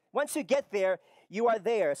sense? Once you get there, you are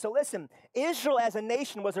there. So listen, Israel as a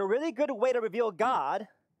nation was a really good way to reveal God,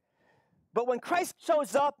 but when Christ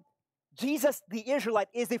shows up, Jesus, the Israelite,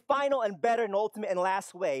 is the final and better and ultimate and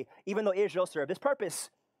last way, even though Israel served his purpose.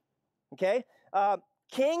 Okay?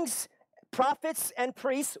 Kings, prophets, and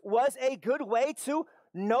priests was a good way to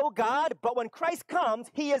know God, but when Christ comes,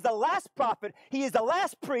 he is the last prophet, he is the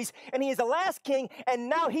last priest, and he is the last king, and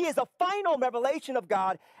now he is a final revelation of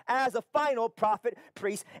God as a final prophet,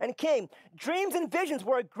 priest, and king. Dreams and visions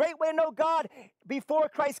were a great way to know God before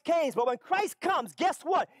Christ came, but when Christ comes, guess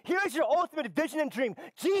what? Here's your ultimate vision and dream.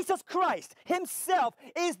 Jesus Christ himself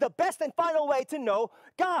is the best and final way to know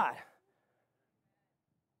God.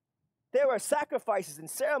 There were sacrifices and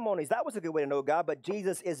ceremonies. That was a good way to know God, but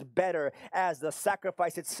Jesus is better as the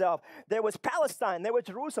sacrifice itself. There was Palestine. There was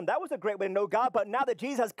Jerusalem. That was a great way to know God, but now that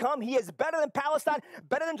Jesus has come, he is better than Palestine,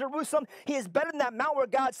 better than Jerusalem. He is better than that mount where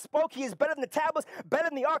God spoke. He is better than the tablets, better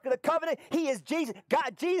than the Ark of the Covenant. He is Jesus.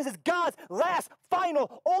 God, Jesus is God's last,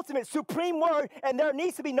 final, ultimate, supreme word, and there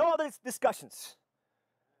needs to be no other discussions.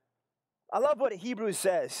 I love what Hebrews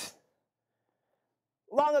says.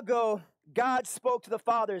 Long ago, God spoke to the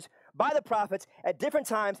fathers by the prophets at different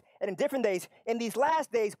times and in different days. In these last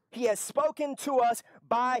days, he has spoken to us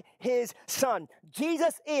by his Son.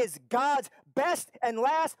 Jesus is God's best and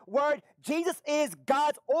last word. Jesus is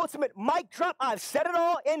God's ultimate mic drop. I've said it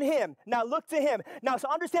all in him. Now look to him. Now, so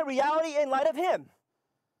understand reality in light of him.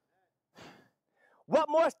 What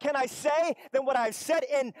more can I say than what I've said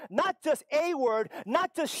in not just a word,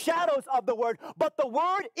 not just shadows of the word, but the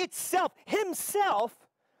word itself, himself,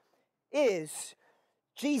 is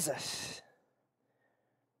Jesus.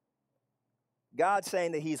 God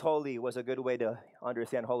saying that he's holy was a good way to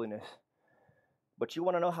understand holiness. But you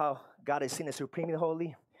want to know how God is seen as supremely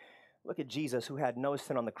holy? Look at Jesus, who had no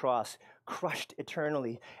sin on the cross, crushed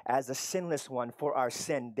eternally as the sinless one for our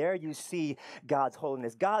sin. There you see God's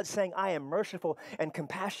holiness. God saying, I am merciful and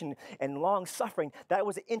compassionate and long-suffering. That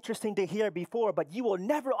was interesting to hear before, but you will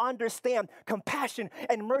never understand compassion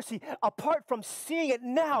and mercy apart from seeing it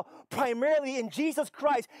now, primarily in Jesus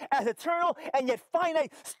Christ as eternal and yet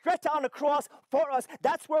finite, stretched out on the cross for us.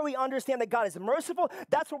 That's where we understand that God is merciful.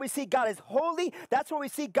 That's where we see God is holy. That's where we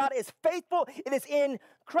see God is faithful. It is in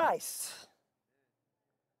Christ.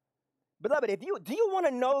 Beloved, do you want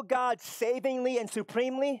to know God savingly and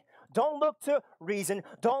supremely? Don't look to reason.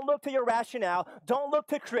 Don't look to your rationale. Don't look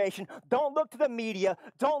to creation. Don't look to the media.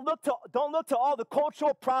 Don't look to all the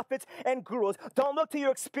cultural prophets and gurus. Don't look to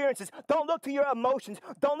your experiences. Don't look to your emotions.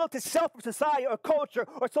 Don't look to self or society or culture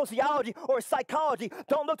or sociology or psychology.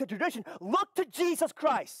 Don't look to tradition. Look to Jesus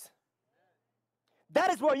Christ.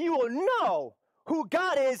 That is where you will know who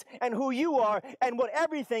God is and who you are and what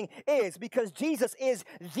everything is, because Jesus is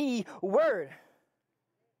the Word.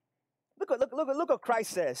 Look what Christ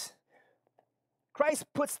says. Christ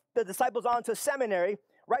puts the disciples onto seminary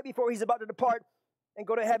right before he's about to depart and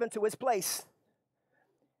go to heaven to his place.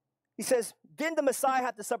 He says, didn't the Messiah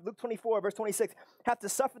have to suffer, Luke 24, verse 26, have to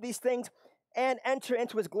suffer these things and enter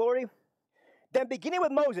into his glory? Then beginning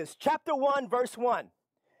with Moses, chapter 1, verse 1,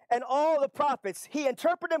 and all the prophets, he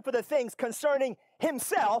interpreted them for the things concerning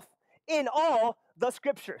himself in all the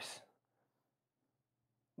scriptures.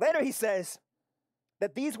 Later he says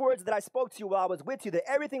that these words that I spoke to you while I was with you, that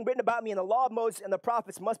everything written about me in the law of Moses and the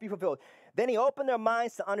prophets must be fulfilled. Then he opened their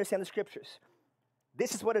minds to understand the scriptures.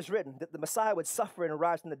 This is what is written, that the Messiah would suffer and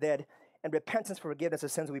rise from the dead, and repentance for forgiveness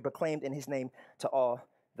of sins will be proclaimed in his name to all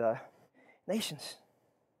the nations.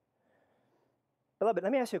 Beloved,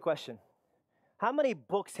 let me ask you a question. How many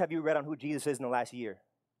books have you read on who Jesus is in the last year?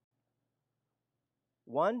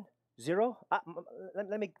 1? 0?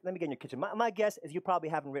 Let me get in your kitchen. My guess is you probably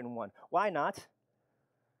haven't written one. Why not?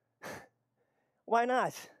 Why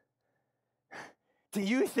not? Do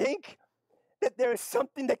you think that there is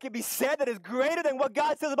something that can be said that is greater than what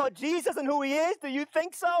God says about Jesus and who he is? Do you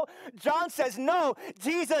think so? John says, no,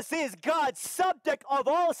 Jesus is God's subject of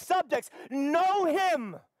all subjects. Know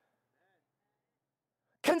him.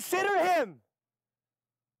 Consider him.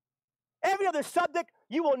 Every other subject,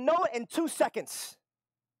 you will know it in 2 seconds.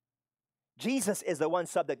 Jesus is the one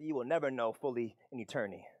subject you will never know fully in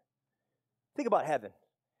eternity. Think about heaven.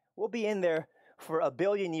 We'll be in there for 1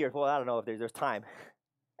 billion years. Well, I don't know if there's time.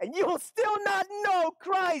 And you will still not know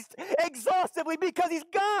Christ exhaustively because he's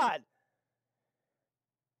God.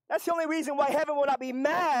 That's the only reason why heaven will not be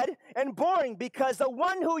mad and boring, because the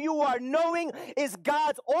one who you are knowing is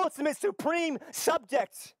God's ultimate supreme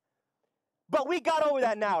subject. But we got over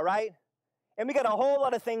that now, right? And we got a whole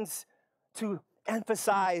lot of things to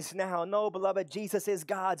emphasize now. No, beloved, Jesus is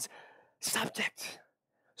God's subject.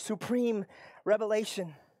 Supreme revelation.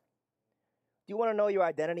 Do you want to know your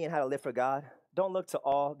identity and how to live for God? Don't look to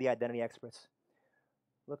all the identity experts.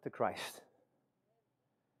 Look to Christ.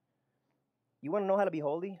 You want to know how to be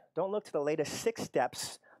holy? Don't look to the latest 6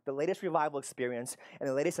 steps, the latest revival experience, and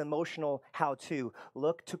the latest emotional how-to.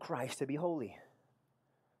 Look to Christ to be holy.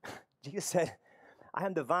 Jesus said, I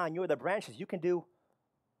am the vine, you are the branches. You can do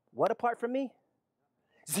what apart from me?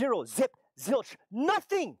 0, zip, zilch,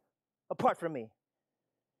 nothing apart from me.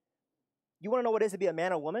 You want to know what it is to be a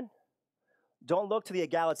man or woman? Don't look to the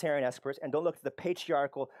egalitarian experts and don't look to the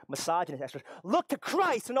patriarchal, misogynist experts. Look to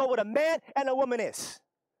Christ to know what a man and a woman is.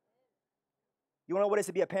 You want to know what it is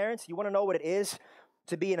to be a parent? You want to know what it is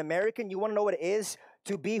to be an American? You want to know what it is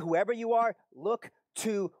to be whoever you are? Look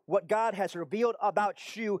to what God has revealed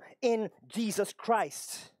about you in Jesus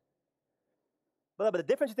Christ. But the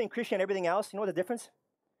difference between Christian and everything else, you know what the difference?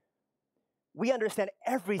 We understand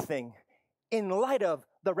everything in light of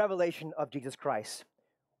the revelation of Jesus Christ.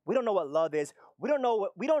 We don't know what love is. We don't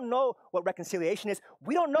know what reconciliation is.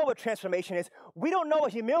 We don't know what transformation is. We don't know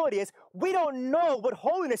what humility is. We don't know what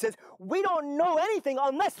holiness is. We don't know anything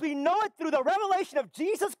unless we know it through the revelation of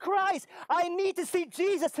Jesus Christ. I need to see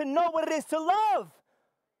Jesus to know what it is to love.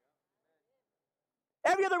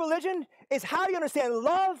 Every other religion is how do you understand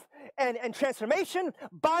love and transformation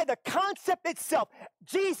by the concept itself.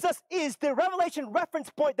 Jesus is the revelation reference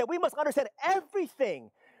point that we must understand everything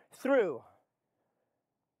through.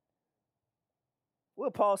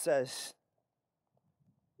 What Paul says,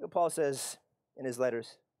 in his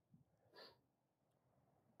letters.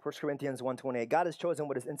 1 Corinthians 1:28. God has chosen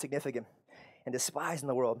what is insignificant and despised in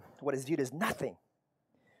the world, what is viewed as nothing,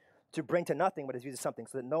 to bring to nothing what is viewed as something,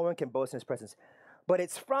 so that no one can boast in his presence. But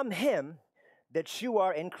it's from him that you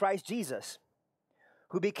are in Christ Jesus,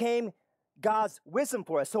 who became God's wisdom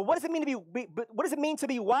for us. So what does it mean to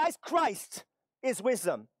be wise? Christ is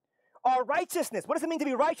wisdom. Our righteousness, what does it mean to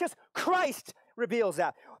be righteous? Christ reveals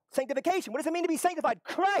that. Sanctification, what does it mean to be sanctified?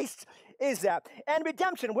 Christ is that. And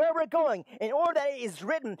redemption, where we're going, in order that it is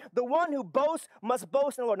written, the one who boasts must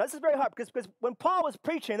boast in the Lord. Now this is very hard because when Paul was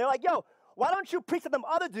preaching, they're like, yo, why don't you preach to them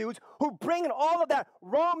other dudes who bring in all of that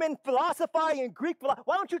Roman philosophy and Greek philosophy?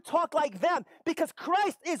 Why don't you talk like them? Because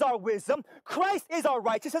Christ is our wisdom. Christ is our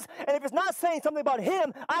righteousness. And if it's not saying something about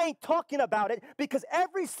him, I ain't talking about it, because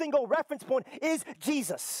every single reference point is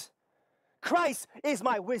Jesus. Christ is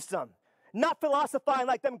my wisdom. Not philosophizing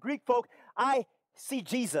like them Greek folk. I see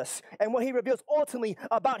Jesus and what he reveals ultimately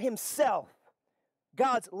about himself.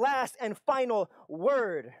 God's last and final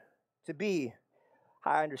word to be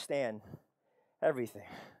how I understand everything.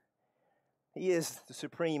 He is the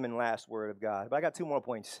supreme and last word of God. But I got 2 more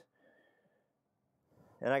points.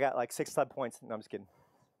 And I got like 6 sub-points. No, I'm just kidding.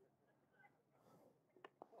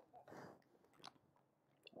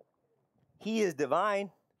 He is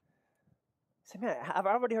divine. Say, man, I've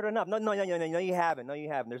already heard enough. No, you haven't. No, you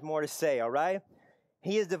haven't. There's more to say, all right?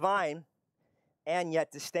 He is divine and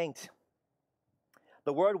yet distinct.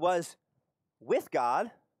 The Word was with God,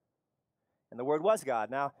 and the Word was God.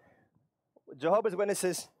 Now, Jehovah's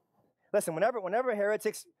Witnesses, listen, whenever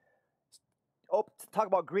heretics talk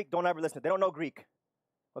about Greek, don't ever listen. They don't know Greek,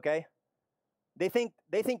 okay? They think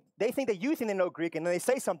that you think they know Greek, and then they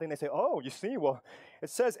say something. They say, oh, you see, well, it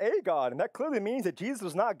says a God, and that clearly means that Jesus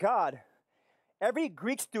was not God. Every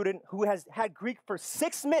Greek student who has had Greek for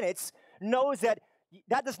 6 minutes knows that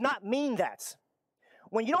that does not mean that.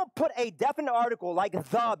 When you don't put a definite article like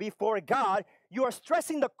the before God, you are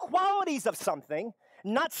stressing the qualities of something,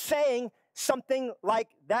 not saying something like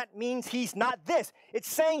that means he's not this. It's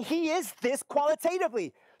saying he is this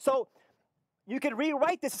qualitatively. So you could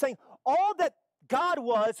rewrite this saying, all that God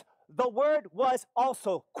was, the Word was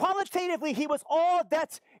also. Qualitatively, he was all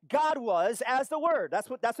that God was as the Word. That's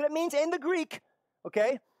what it means in the Greek,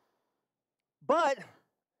 okay? But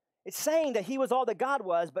it's saying that he was all that God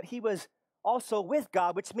was, but he was also with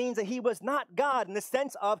God, which means that he was not God in the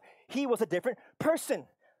sense of he was a different person.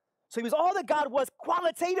 So he was all that God was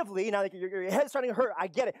qualitatively. Now, your head's starting to hurt. I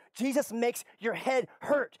get it. Jesus makes your head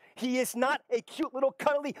hurt. He is not a cute little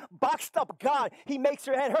cuddly boxed up God. He makes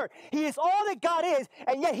your head hurt. He is all that God is,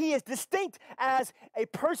 and yet he is distinct as a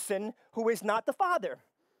person who is not the Father.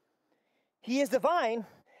 He is divine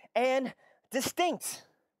and distinct.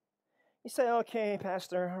 You say, okay,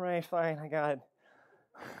 Pastor, all right, fine, I got it.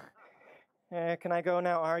 Can I go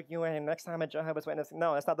now argue and next time a Jehovah's Witness?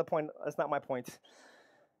 No, that's not the point. That's not my point.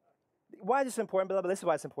 Why is this important? But this is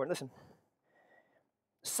why it's important. Listen.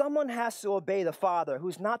 Someone has to obey the Father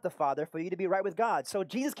who's not the Father for you to be right with God. So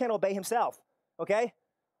Jesus can't obey himself, okay?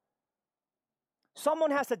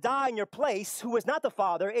 Someone has to die in your place who is not the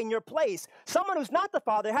Father in your place. Someone who's not the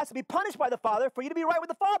Father has to be punished by the Father for you to be right with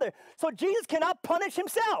the Father. So Jesus cannot punish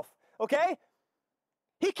himself, okay?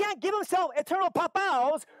 He can't give himself eternal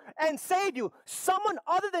papaos and save you. Someone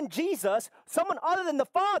other than Jesus, someone other than the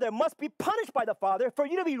Father must be punished by the Father for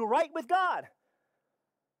you to be right with God.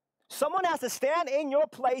 Someone has to stand in your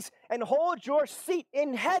place and hold your seat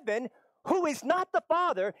in heaven who is not the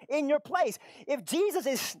Father in your place. If Jesus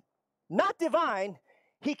is not divine,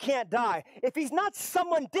 he can't die. If he's not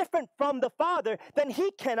someone different from the Father, then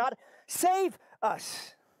he cannot save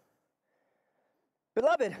us.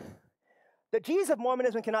 Beloved, the Jesus of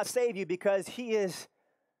Mormonism cannot save you because he is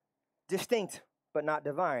distinct but not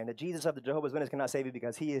divine. The Jesus of the Jehovah's Witnesses cannot save you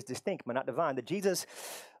because he is distinct but not divine. The Jesus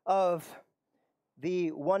of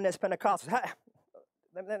the Oneness Pentecostals.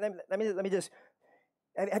 Let me just.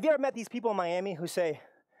 Have you ever met these people in Miami who say,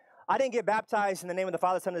 I didn't get baptized in the name of the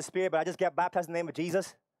Father, Son, and the Spirit, but I just got baptized in the name of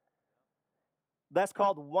Jesus? That's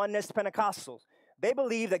called Oneness Pentecostals. They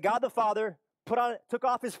believe that God the Father took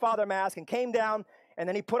off his Father mask and came down, and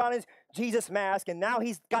then he put on his Jesus mask, and now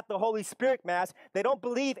he's got the Holy Spirit mask. They don't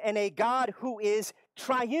believe in a God who is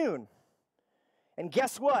triune. And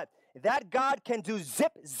guess what? That God can do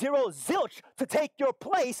zip, zero, zilch to take your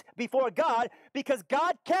place before God, because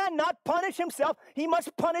God cannot punish himself. He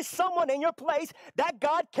must punish someone in your place. That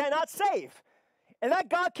God cannot save. And that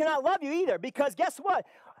God cannot love you either, because guess what?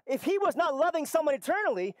 If he was not loving someone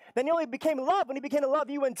eternally, then he only became love when he began to love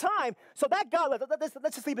you in time. So that God,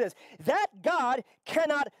 let's just leave this. That God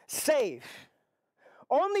cannot save.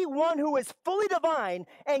 Only one who is fully divine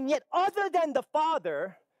and yet other than the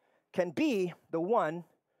Father can be the one,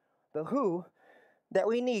 the who, that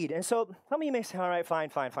we need. And so some of you may say, all right,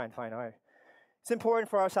 fine, all right. It's important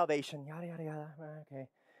for our salvation, yada, yada, yada. Okay.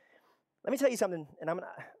 Let me tell you something, and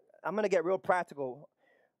I'm gonna get real practical.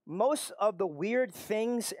 Most of the weird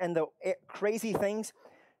things and the crazy things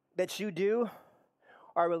that you do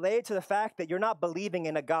are related to the fact that you're not believing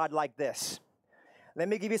in a God like this. Let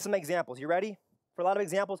me give you some examples. You ready for a lot of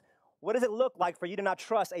examples? What does it look like for you to not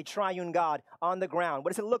trust a triune God on the ground? What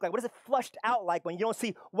does it look like? What does it flushed out like when you don't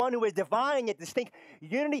see one who is divine and yet distinct,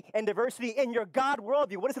 unity and diversity in your God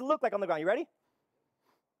worldview? What does it look like on the ground? You ready?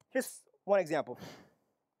 Here's one example.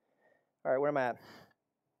 All right, where am I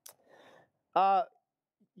at?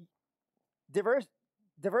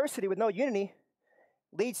 Diversity with no unity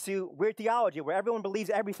leads to weird theology where everyone believes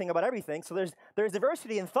everything about everything. So there's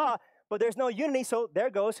diversity in thought, but there's no unity, so there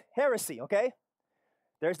goes heresy, okay?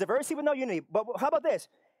 There's diversity with no unity. But how about this?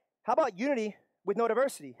 How about unity with no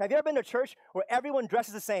diversity? Have you ever been to a church where everyone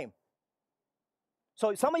dresses the same?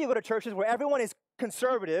 So some of you go to churches where everyone is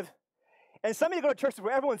conservative, and some of you go to churches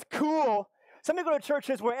where everyone's cool. Some of you go to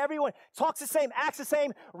churches where everyone talks the same, acts the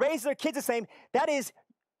same, raises their kids the same. That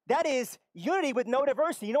is unity with no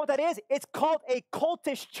diversity. You know what that is? It's called a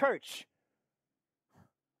cultish church.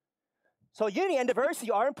 So unity and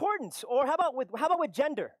diversity are important. Or how about with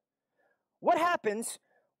gender? What happens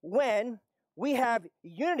when we have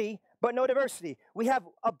unity but no diversity? We have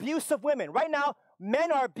abuse of women. Right now,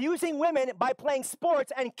 men are abusing women by playing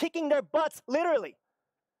sports and kicking their butts, literally.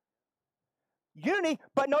 Unity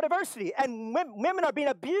but no diversity. And women are being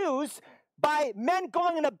abused by men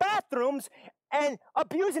going in the bathrooms and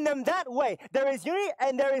abusing them that way. There is unity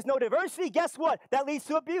and there is no diversity. Guess what? That leads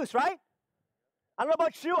to abuse, right? I don't know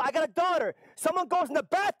about you. I got a daughter. Someone goes in the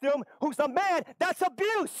bathroom who's a man. That's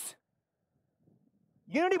abuse.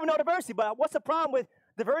 Unity with no diversity. But what's the problem with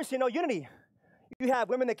diversity and no unity? You have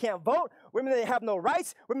women that can't vote, women that have no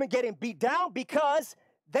rights, women getting beat down because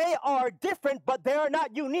they are different, but they are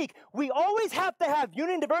not unique. We always have to have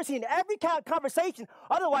unity and diversity in every kind of conversation.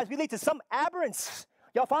 Otherwise, we lead to some aberrance.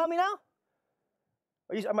 Y'all follow me now?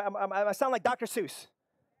 I sound like Dr. Seuss.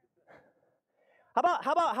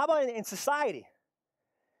 How about in society?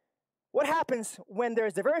 What happens when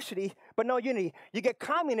there's diversity but no unity? You get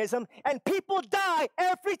communism and people die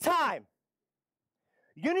every time.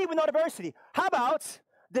 Unity with no diversity. How about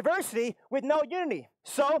diversity with no unity?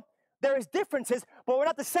 So there is differences, but we're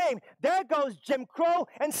not the same. There goes Jim Crow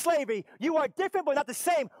and slavery. You are different, but not the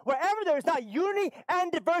same. Wherever there is not unity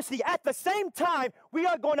and diversity at the same time, we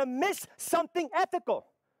are going to miss something ethical.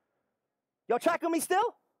 Y'all tracking me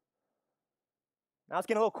still? Now it's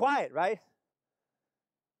getting a little quiet, right?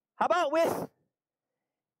 How about with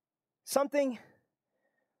something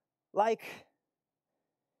like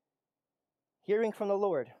hearing from the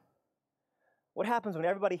Lord? What happens when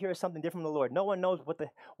everybody hears something different from the Lord? No one knows what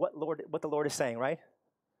the Lord is saying, right?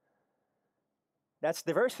 That's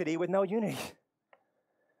diversity with no unity.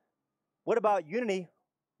 What about unity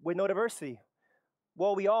with no diversity?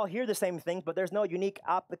 Well, we all hear the same things, but there's no unique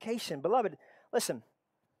application. Beloved, listen.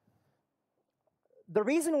 The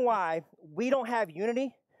reason why we don't have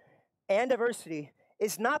unity and diversity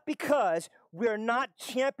is not because we're not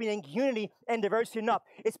championing unity and diversity enough.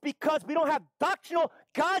 It's because we don't have doctrinal,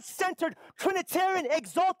 God-centered, Trinitarian,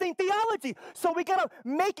 exalting theology. So we got to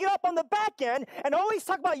make it up on the back end and always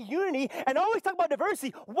talk about unity and always talk about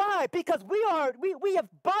diversity. Why? Because we have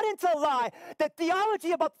bought into a lie that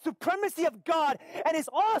theology about the supremacy of God and His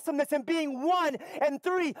awesomeness in being one and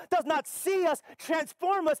three does not see us,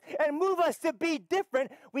 transform us, and move us to be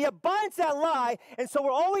different. We have bought into that lie, and so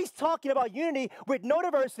we're always talking about unity with no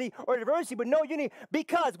diversity or diversity with no unity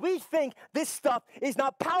because we think this stuff is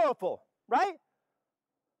not powerful, right?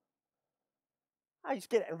 I just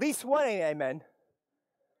get at least one amen.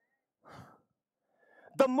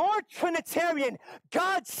 The more Trinitarian,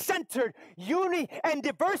 God-centered unity and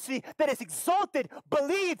diversity that is exalted,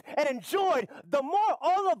 believed, and enjoyed, the more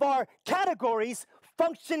all of our categories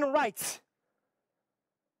function right.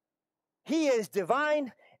 He is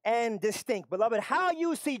divine and distinct. Beloved, how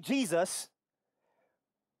you see Jesus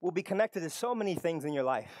will be connected to so many things in your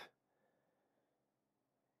life.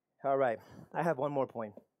 All right, I have one more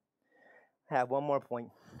point.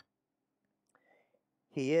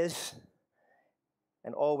 He is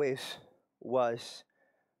and always was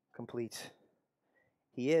complete.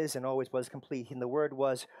 He is and always was complete. And the Word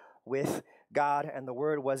was with God, and the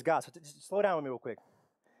Word was God. So just slow down with me real quick.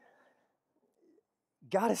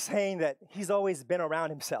 God is saying that He's always been around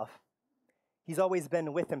Himself. He's always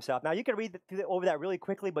been with Himself. Now, you can read over that really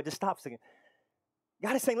quickly, but just stop a second.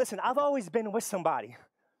 God is saying, listen, I've always been with somebody.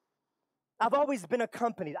 I've always been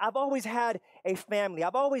accompanied. I've always had a family.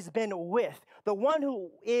 I've always been with. The one who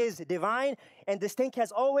is divine and distinct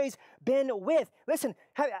has always been with. Listen,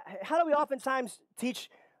 how do we oftentimes teach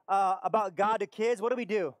about God to kids? What do we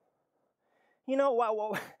do? You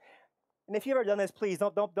know, and if you've ever done this, please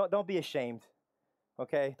don't be ashamed.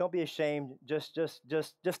 Okay, don't be ashamed. Just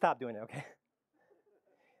stop doing it. Okay.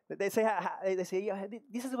 They say yeah,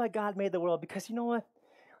 this is why God made the world, because you know what?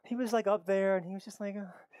 He was like up there and he was just like,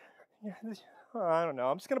 I don't know.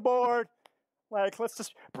 I'm just gonna bored. Like, let's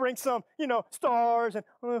just bring some, stars, and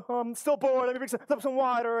I'm still bored. Let me bring some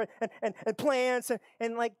water and plants.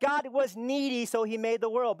 And like, God was needy, so he made the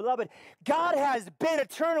world. Beloved, God has been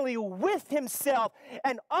eternally with himself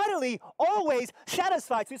and utterly always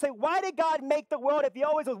satisfied. So you say, why did God make the world if he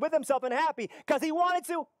always was with himself and happy? Because he wanted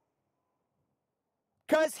to.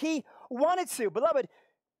 Because he wanted to. Beloved,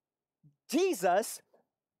 Jesus,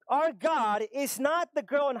 our God, is not the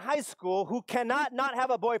girl in high school who cannot not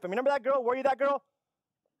have a boyfriend. Remember that girl? Were you that girl?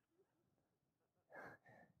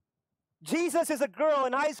 Jesus is a girl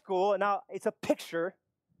in high school, and now it's a picture,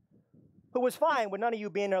 who was fine with none of you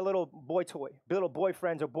being her little boy toy, little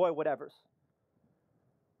boyfriends or boy whatevers.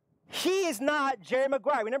 He is not Jerry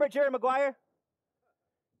Maguire. Remember Jerry Maguire?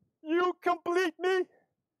 You complete me.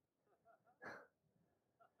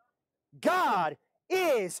 God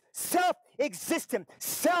is self-existent,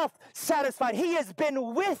 self-satisfied. He has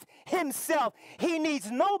been with himself. He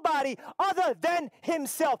needs nobody other than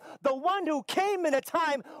himself. The one who came in a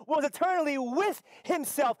time was eternally with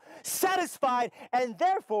himself, satisfied, and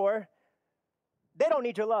therefore, they don't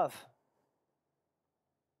need your love.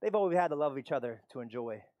 They've always had the love of each other to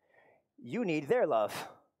enjoy. You need their love.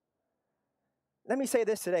 Let me say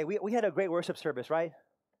this today. We had a great worship service, right?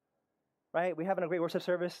 Right? We having a great worship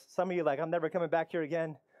service. Some of you like, I'm never coming back here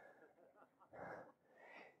again.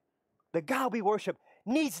 The God we worship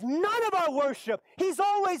needs none of our worship. He's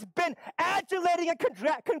always been adulating and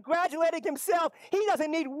congratulating himself. He doesn't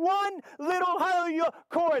need one little hallelujah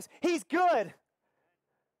chorus. He's good.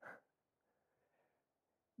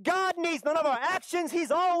 God needs none of our actions.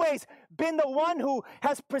 He's always been the one who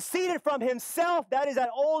has proceeded from himself. That is that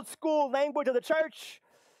old school language of the church.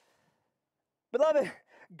 Beloved,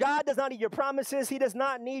 God does not need your promises. He does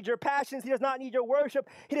not need your passions. He does not need your worship.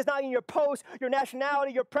 He does not need your posts, your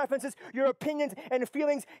nationality, your preferences, your opinions and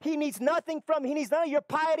feelings. He needs nothing from, he needs none of your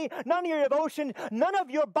piety, none of your devotion, none of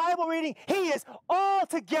your Bible reading. He is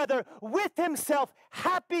altogether with himself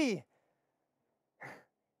happy.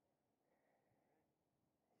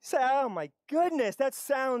 Say, oh my goodness, that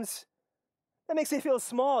makes me feel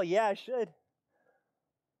small. Yeah, I should.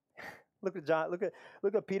 Look at John,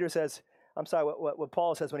 look what Peter says. I'm sorry, what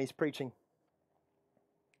Paul says when he's preaching.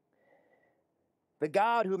 The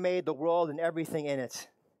God who made the world and everything in it,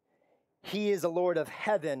 he is the Lord of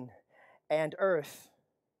heaven and earth.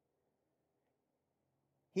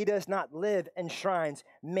 He does not live in shrines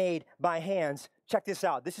made by hands. Check this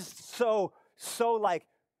out. This is so like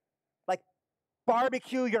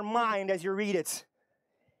barbecue your mind as you read it.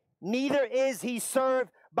 Neither is he served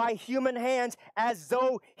by human hands as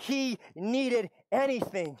though he needed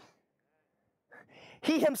anything.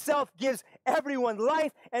 He himself gives everyone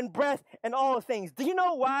life and breath and all things. Do you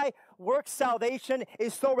know why works salvation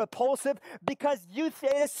is so repulsive? Because it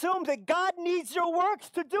assumes that God needs your works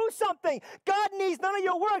to do something. God needs none of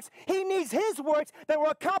your works. He needs his works that were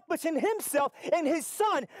accomplished in himself and his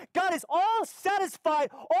Son. God is all satisfied,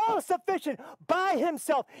 all sufficient by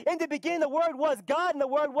himself. In the beginning, the Word was God, and the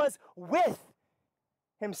Word was with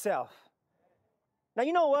himself. Now,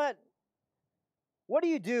 you know what? What do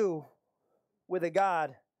you do with a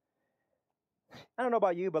God? I don't know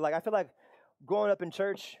about you, but I feel like growing up in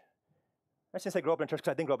church, I shouldn't say grow up in church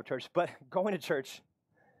because I didn't grow up in church, but going to church,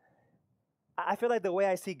 I feel like the way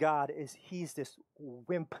I see God is he's this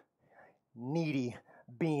wimp, needy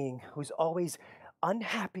being who's always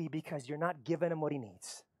unhappy because you're not giving him what he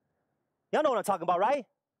needs. Y'all know what I'm talking about, right?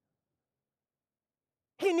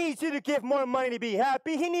 He needs you to give more money to be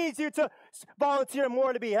happy. He needs you to volunteer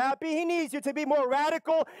more to be happy. He needs you to be more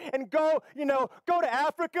radical and go to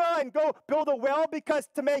Africa and go build a well because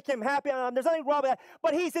to make him happy. There's nothing wrong with that.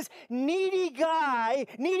 But he's this needy guy,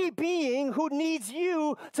 needy being who needs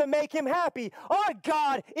you to make him happy. Our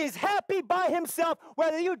God is happy by himself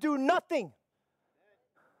whether you do nothing.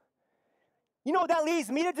 You know what that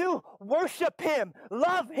leads me to do? Worship him,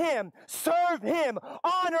 love him, serve him,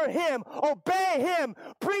 honor him, obey him,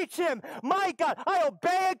 preach him. My God, I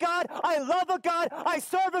obey a God, I love a God, I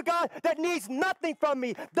serve a God that needs nothing from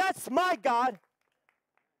me. That's my God.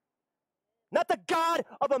 Not the God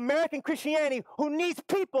of American Christianity who needs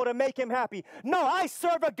people to make him happy. No, I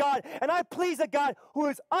serve a God and I please a God who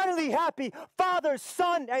is utterly happy, Father,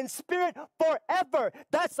 Son, and Spirit forever.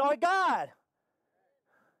 That's our God.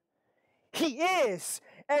 He is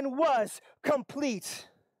and was complete.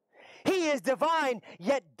 He is divine,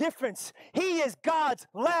 yet different. He is God's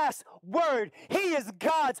last word. He is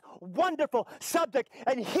God's wonderful subject.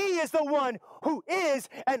 And he is the one who is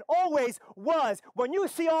and always was. When you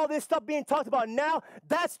see all this stuff being talked about now,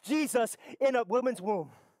 that's Jesus in a woman's womb.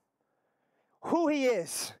 Who he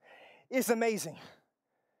is amazing.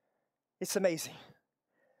 It's amazing.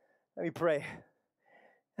 Let me pray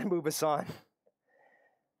and move us on.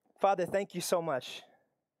 Father, thank you so much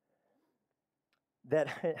that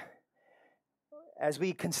as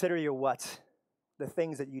we consider your what, the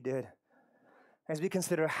things that you did, as we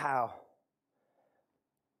consider how,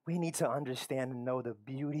 we need to understand and know the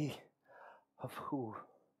beauty of who.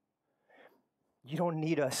 You don't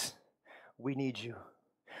need us, we need you.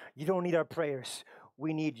 You don't need our prayers,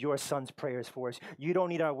 we need your son's prayers for us. You don't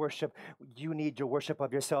need our worship, you need your worship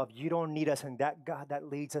of yourself. You don't need us, and that God that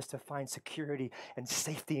leads us to find security and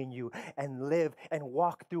safety in you and live and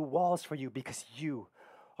walk through walls for you because you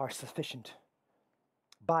are sufficient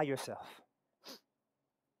by yourself.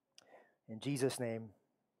 In Jesus' name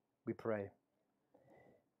we pray.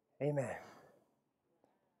 Amen.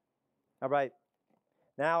 All right.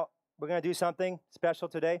 Now we're going to do something special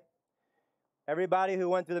today. Everybody who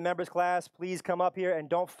went through the members class, please come up here and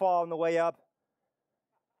don't fall on the way up.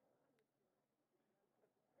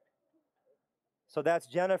 So that's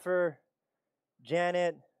Jennifer,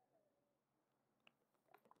 Janet,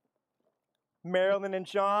 Marilyn, and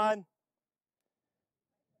Sean.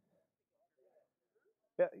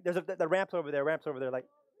 There's the ramps over there. Like,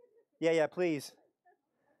 yeah, please.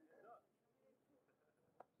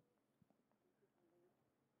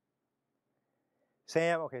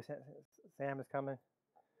 Sam, okay, Sam is coming.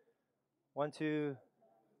 1, 2.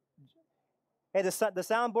 Hey, the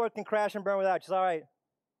soundboard can crash and burn without you. It's all right.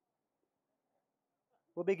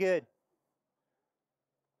 We'll be good.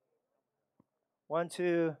 1,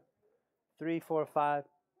 2, 3, 4, 5.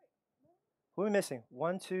 Who are we missing?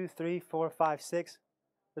 1, 2, 3, 4, 5, 6.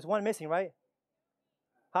 There's one missing, right?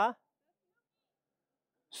 Huh?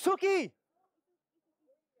 Suki!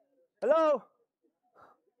 Hello?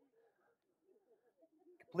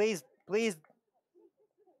 Please,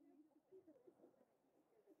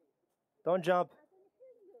 don't jump.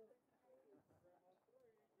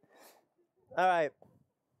 All right.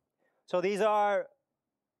 So these are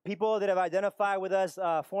people that have identified with us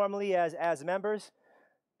formally as members.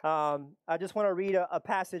 I just want to read a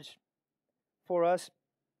passage for us.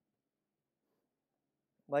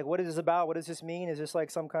 Like, what is this about? What does this mean? Is this like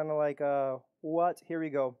some kind of like, what? Here we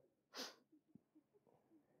go.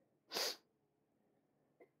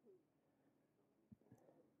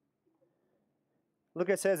 Look,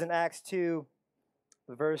 it says in Acts 2,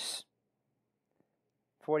 verse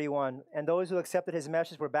 41, and those who accepted his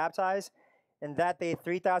message were baptized, and that they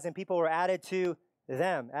 3,000 people were added to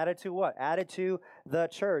them. Added to what? Added to the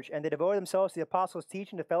church. And they devoted themselves to the apostles'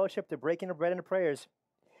 teaching, to fellowship, to breaking of bread, and to prayers.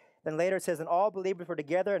 Then later it says, and all believers were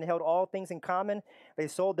together and held all things in common. They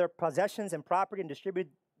sold their possessions and property and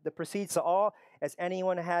distributed the proceeds to all as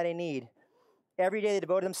anyone had a need. Every day they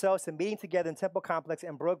devoted themselves to meeting together in temple complex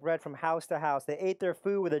and broke bread from house to house. They ate their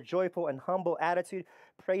food with a joyful and humble attitude,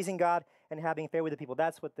 praising God and having favor with the people.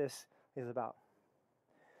 That's what this is about.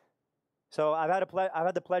 So I've had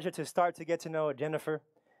the pleasure to start to get to know Jennifer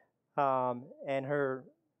and her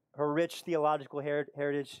rich theological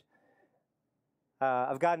heritage.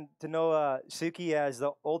 I've gotten to know Suki as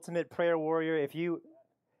the ultimate prayer warrior. If you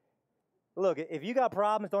got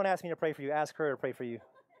problems, don't ask me to pray for you. Ask her to pray for you.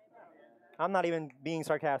 I'm not even being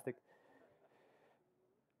sarcastic.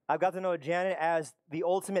 I've got to know Janet as the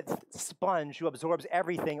ultimate sponge who absorbs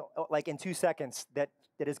everything like in 2 seconds that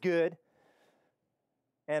is good.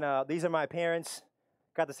 And these are my parents.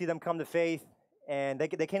 Got to see them come to faith. And they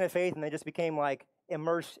came to faith and they just became like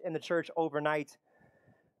immersed in the church overnight.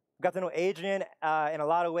 Got to know Adrian in a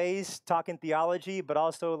lot of ways, talking theology, but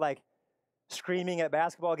also like screaming at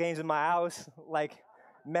basketball games in my house, like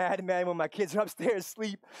madman when my kids are upstairs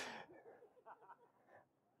asleep.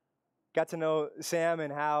 Got to know Sam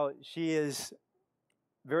and how she is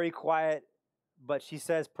very quiet, but she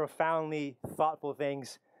says profoundly thoughtful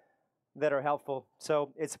things that are helpful.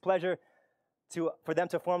 So it's a pleasure for them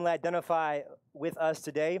to formally identify with us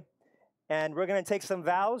today. And we're going to take some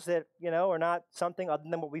vows that, are not something other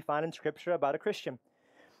than what we find in Scripture about a Christian.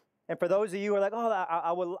 And for those of you who are like,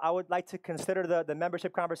 I would like to consider the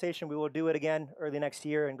membership conversation, we will do it again early next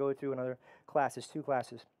year and go through another 2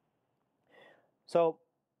 classes. So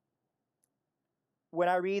when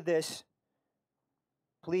I read this,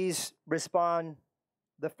 please respond.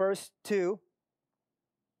 The first two,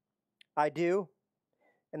 I do,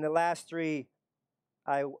 and the last three,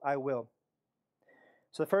 I will.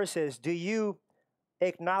 So the first is, do you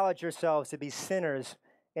acknowledge yourselves to be sinners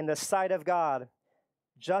in the sight of God,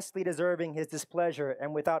 justly deserving his displeasure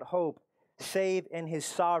and without hope, save in his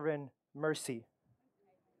sovereign mercy?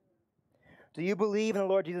 Do you believe in the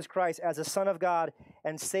Lord Jesus Christ as the Son of God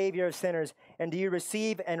and Savior of sinners? And do you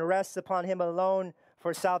receive and rest upon him alone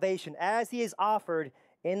for salvation, as he is offered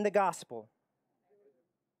in the gospel?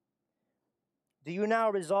 Do you now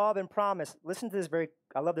resolve and promise, listen to this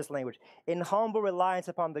I love this language, in humble reliance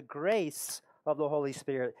upon the grace of the Holy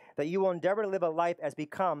Spirit, that you will endeavor to live a life as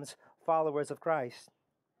becomes followers of Christ?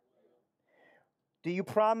 Do you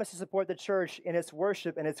promise to support the church in its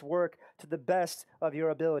worship and its work to the best of your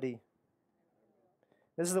ability?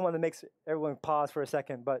 This is the one that makes everyone pause for a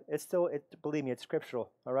second, but believe me, it's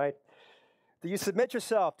scriptural, all right? Do you submit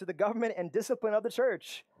yourself to the government and discipline of the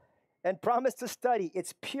church and promise to study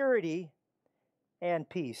its purity and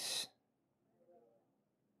peace?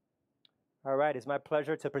 All right, it's my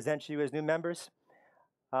pleasure to present you as new members.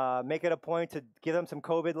 Make it a point to give them some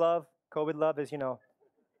COVID love. COVID love is, you know.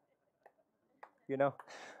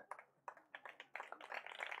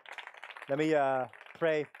 Let me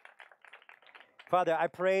pray. Father, I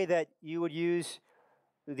pray that you would use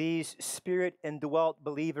these spirit-indwelt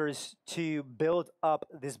believers to build up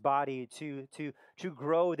this body, to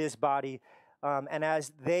grow this body. And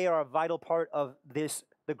as they are a vital part of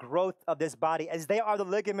the growth of this body, as they are the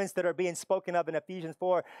ligaments that are being spoken of in Ephesians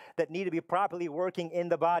 4 that need to be properly working in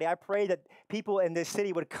the body, I pray that people in this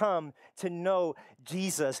city would come to know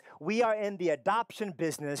Jesus. We are in the adoption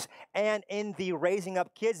business and in the raising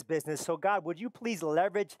up kids business. So God, would you please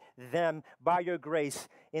leverage them by your grace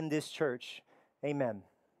in this church? Amen.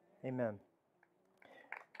 Amen.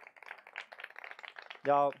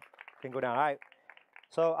 Y'all can go down. All right.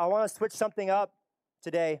 So I want to switch something up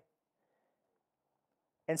today.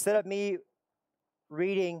 Instead of me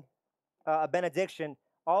reading a benediction,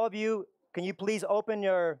 all of you, can you please open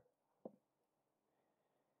your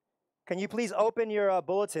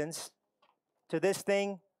bulletins to this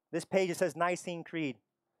page that says Nicene Creed.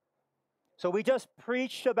 So we just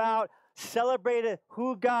preached about, celebrated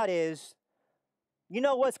who God is. You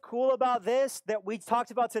know what's cool about this that we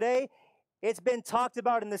talked about today? It's been talked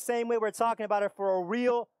about in the same way we're talking about it for a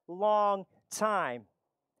real long time.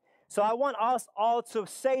 So I want us all to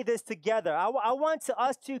say this together. I want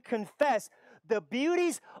us to confess the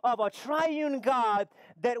beauties of a triune God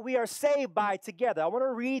that we are saved by together. I want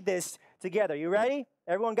to read this together. You ready?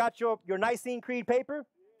 Everyone got your Nicene Creed paper?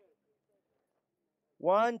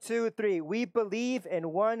 1, 2, 3. We believe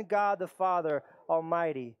in one God the Father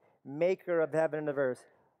Almighty, maker of heaven and of earth,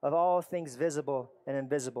 of all things visible and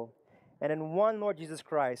invisible, and in one Lord Jesus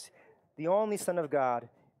Christ, the only Son of God,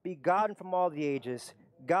 begotten from all the ages,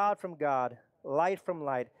 God from God, light from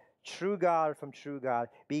light, true God from true God,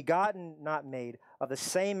 begotten, not made, of the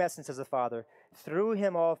same essence as the Father. Through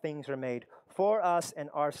him all things were made, for us and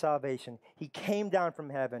our salvation. He came down from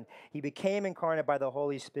heaven. He became incarnate by the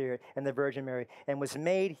Holy Spirit and the Virgin Mary, and was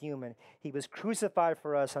made human. He was crucified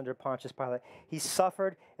for us under Pontius Pilate. He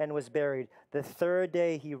suffered and was buried. The third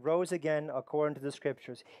day he rose again according to the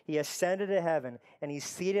Scriptures. He ascended to heaven, and he's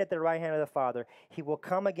seated at the right hand of the Father. He will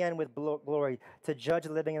come again with glory to judge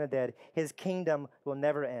the living and the dead. His kingdom will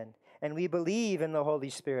never end. And we believe in the Holy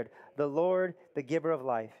Spirit, the Lord, the giver of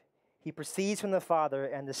life. He proceeds from the Father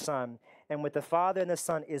and the Son, and with the Father and the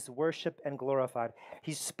Son is worshiped and glorified.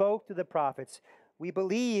 He spoke to the prophets. We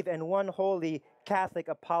believe in one holy Catholic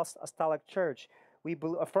apostolic church. We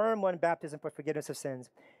affirm one baptism for forgiveness of sins.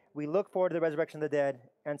 We look forward to the resurrection of the dead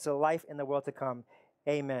and to life in the world to come.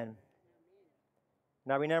 Amen.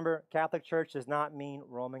 Now remember, Catholic Church does not mean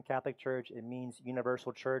Roman Catholic Church. It means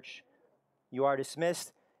universal church. You are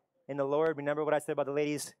dismissed in the Lord. Remember what I said about the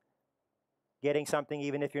ladies getting something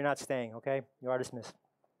even if you're not staying, okay? You are dismissed.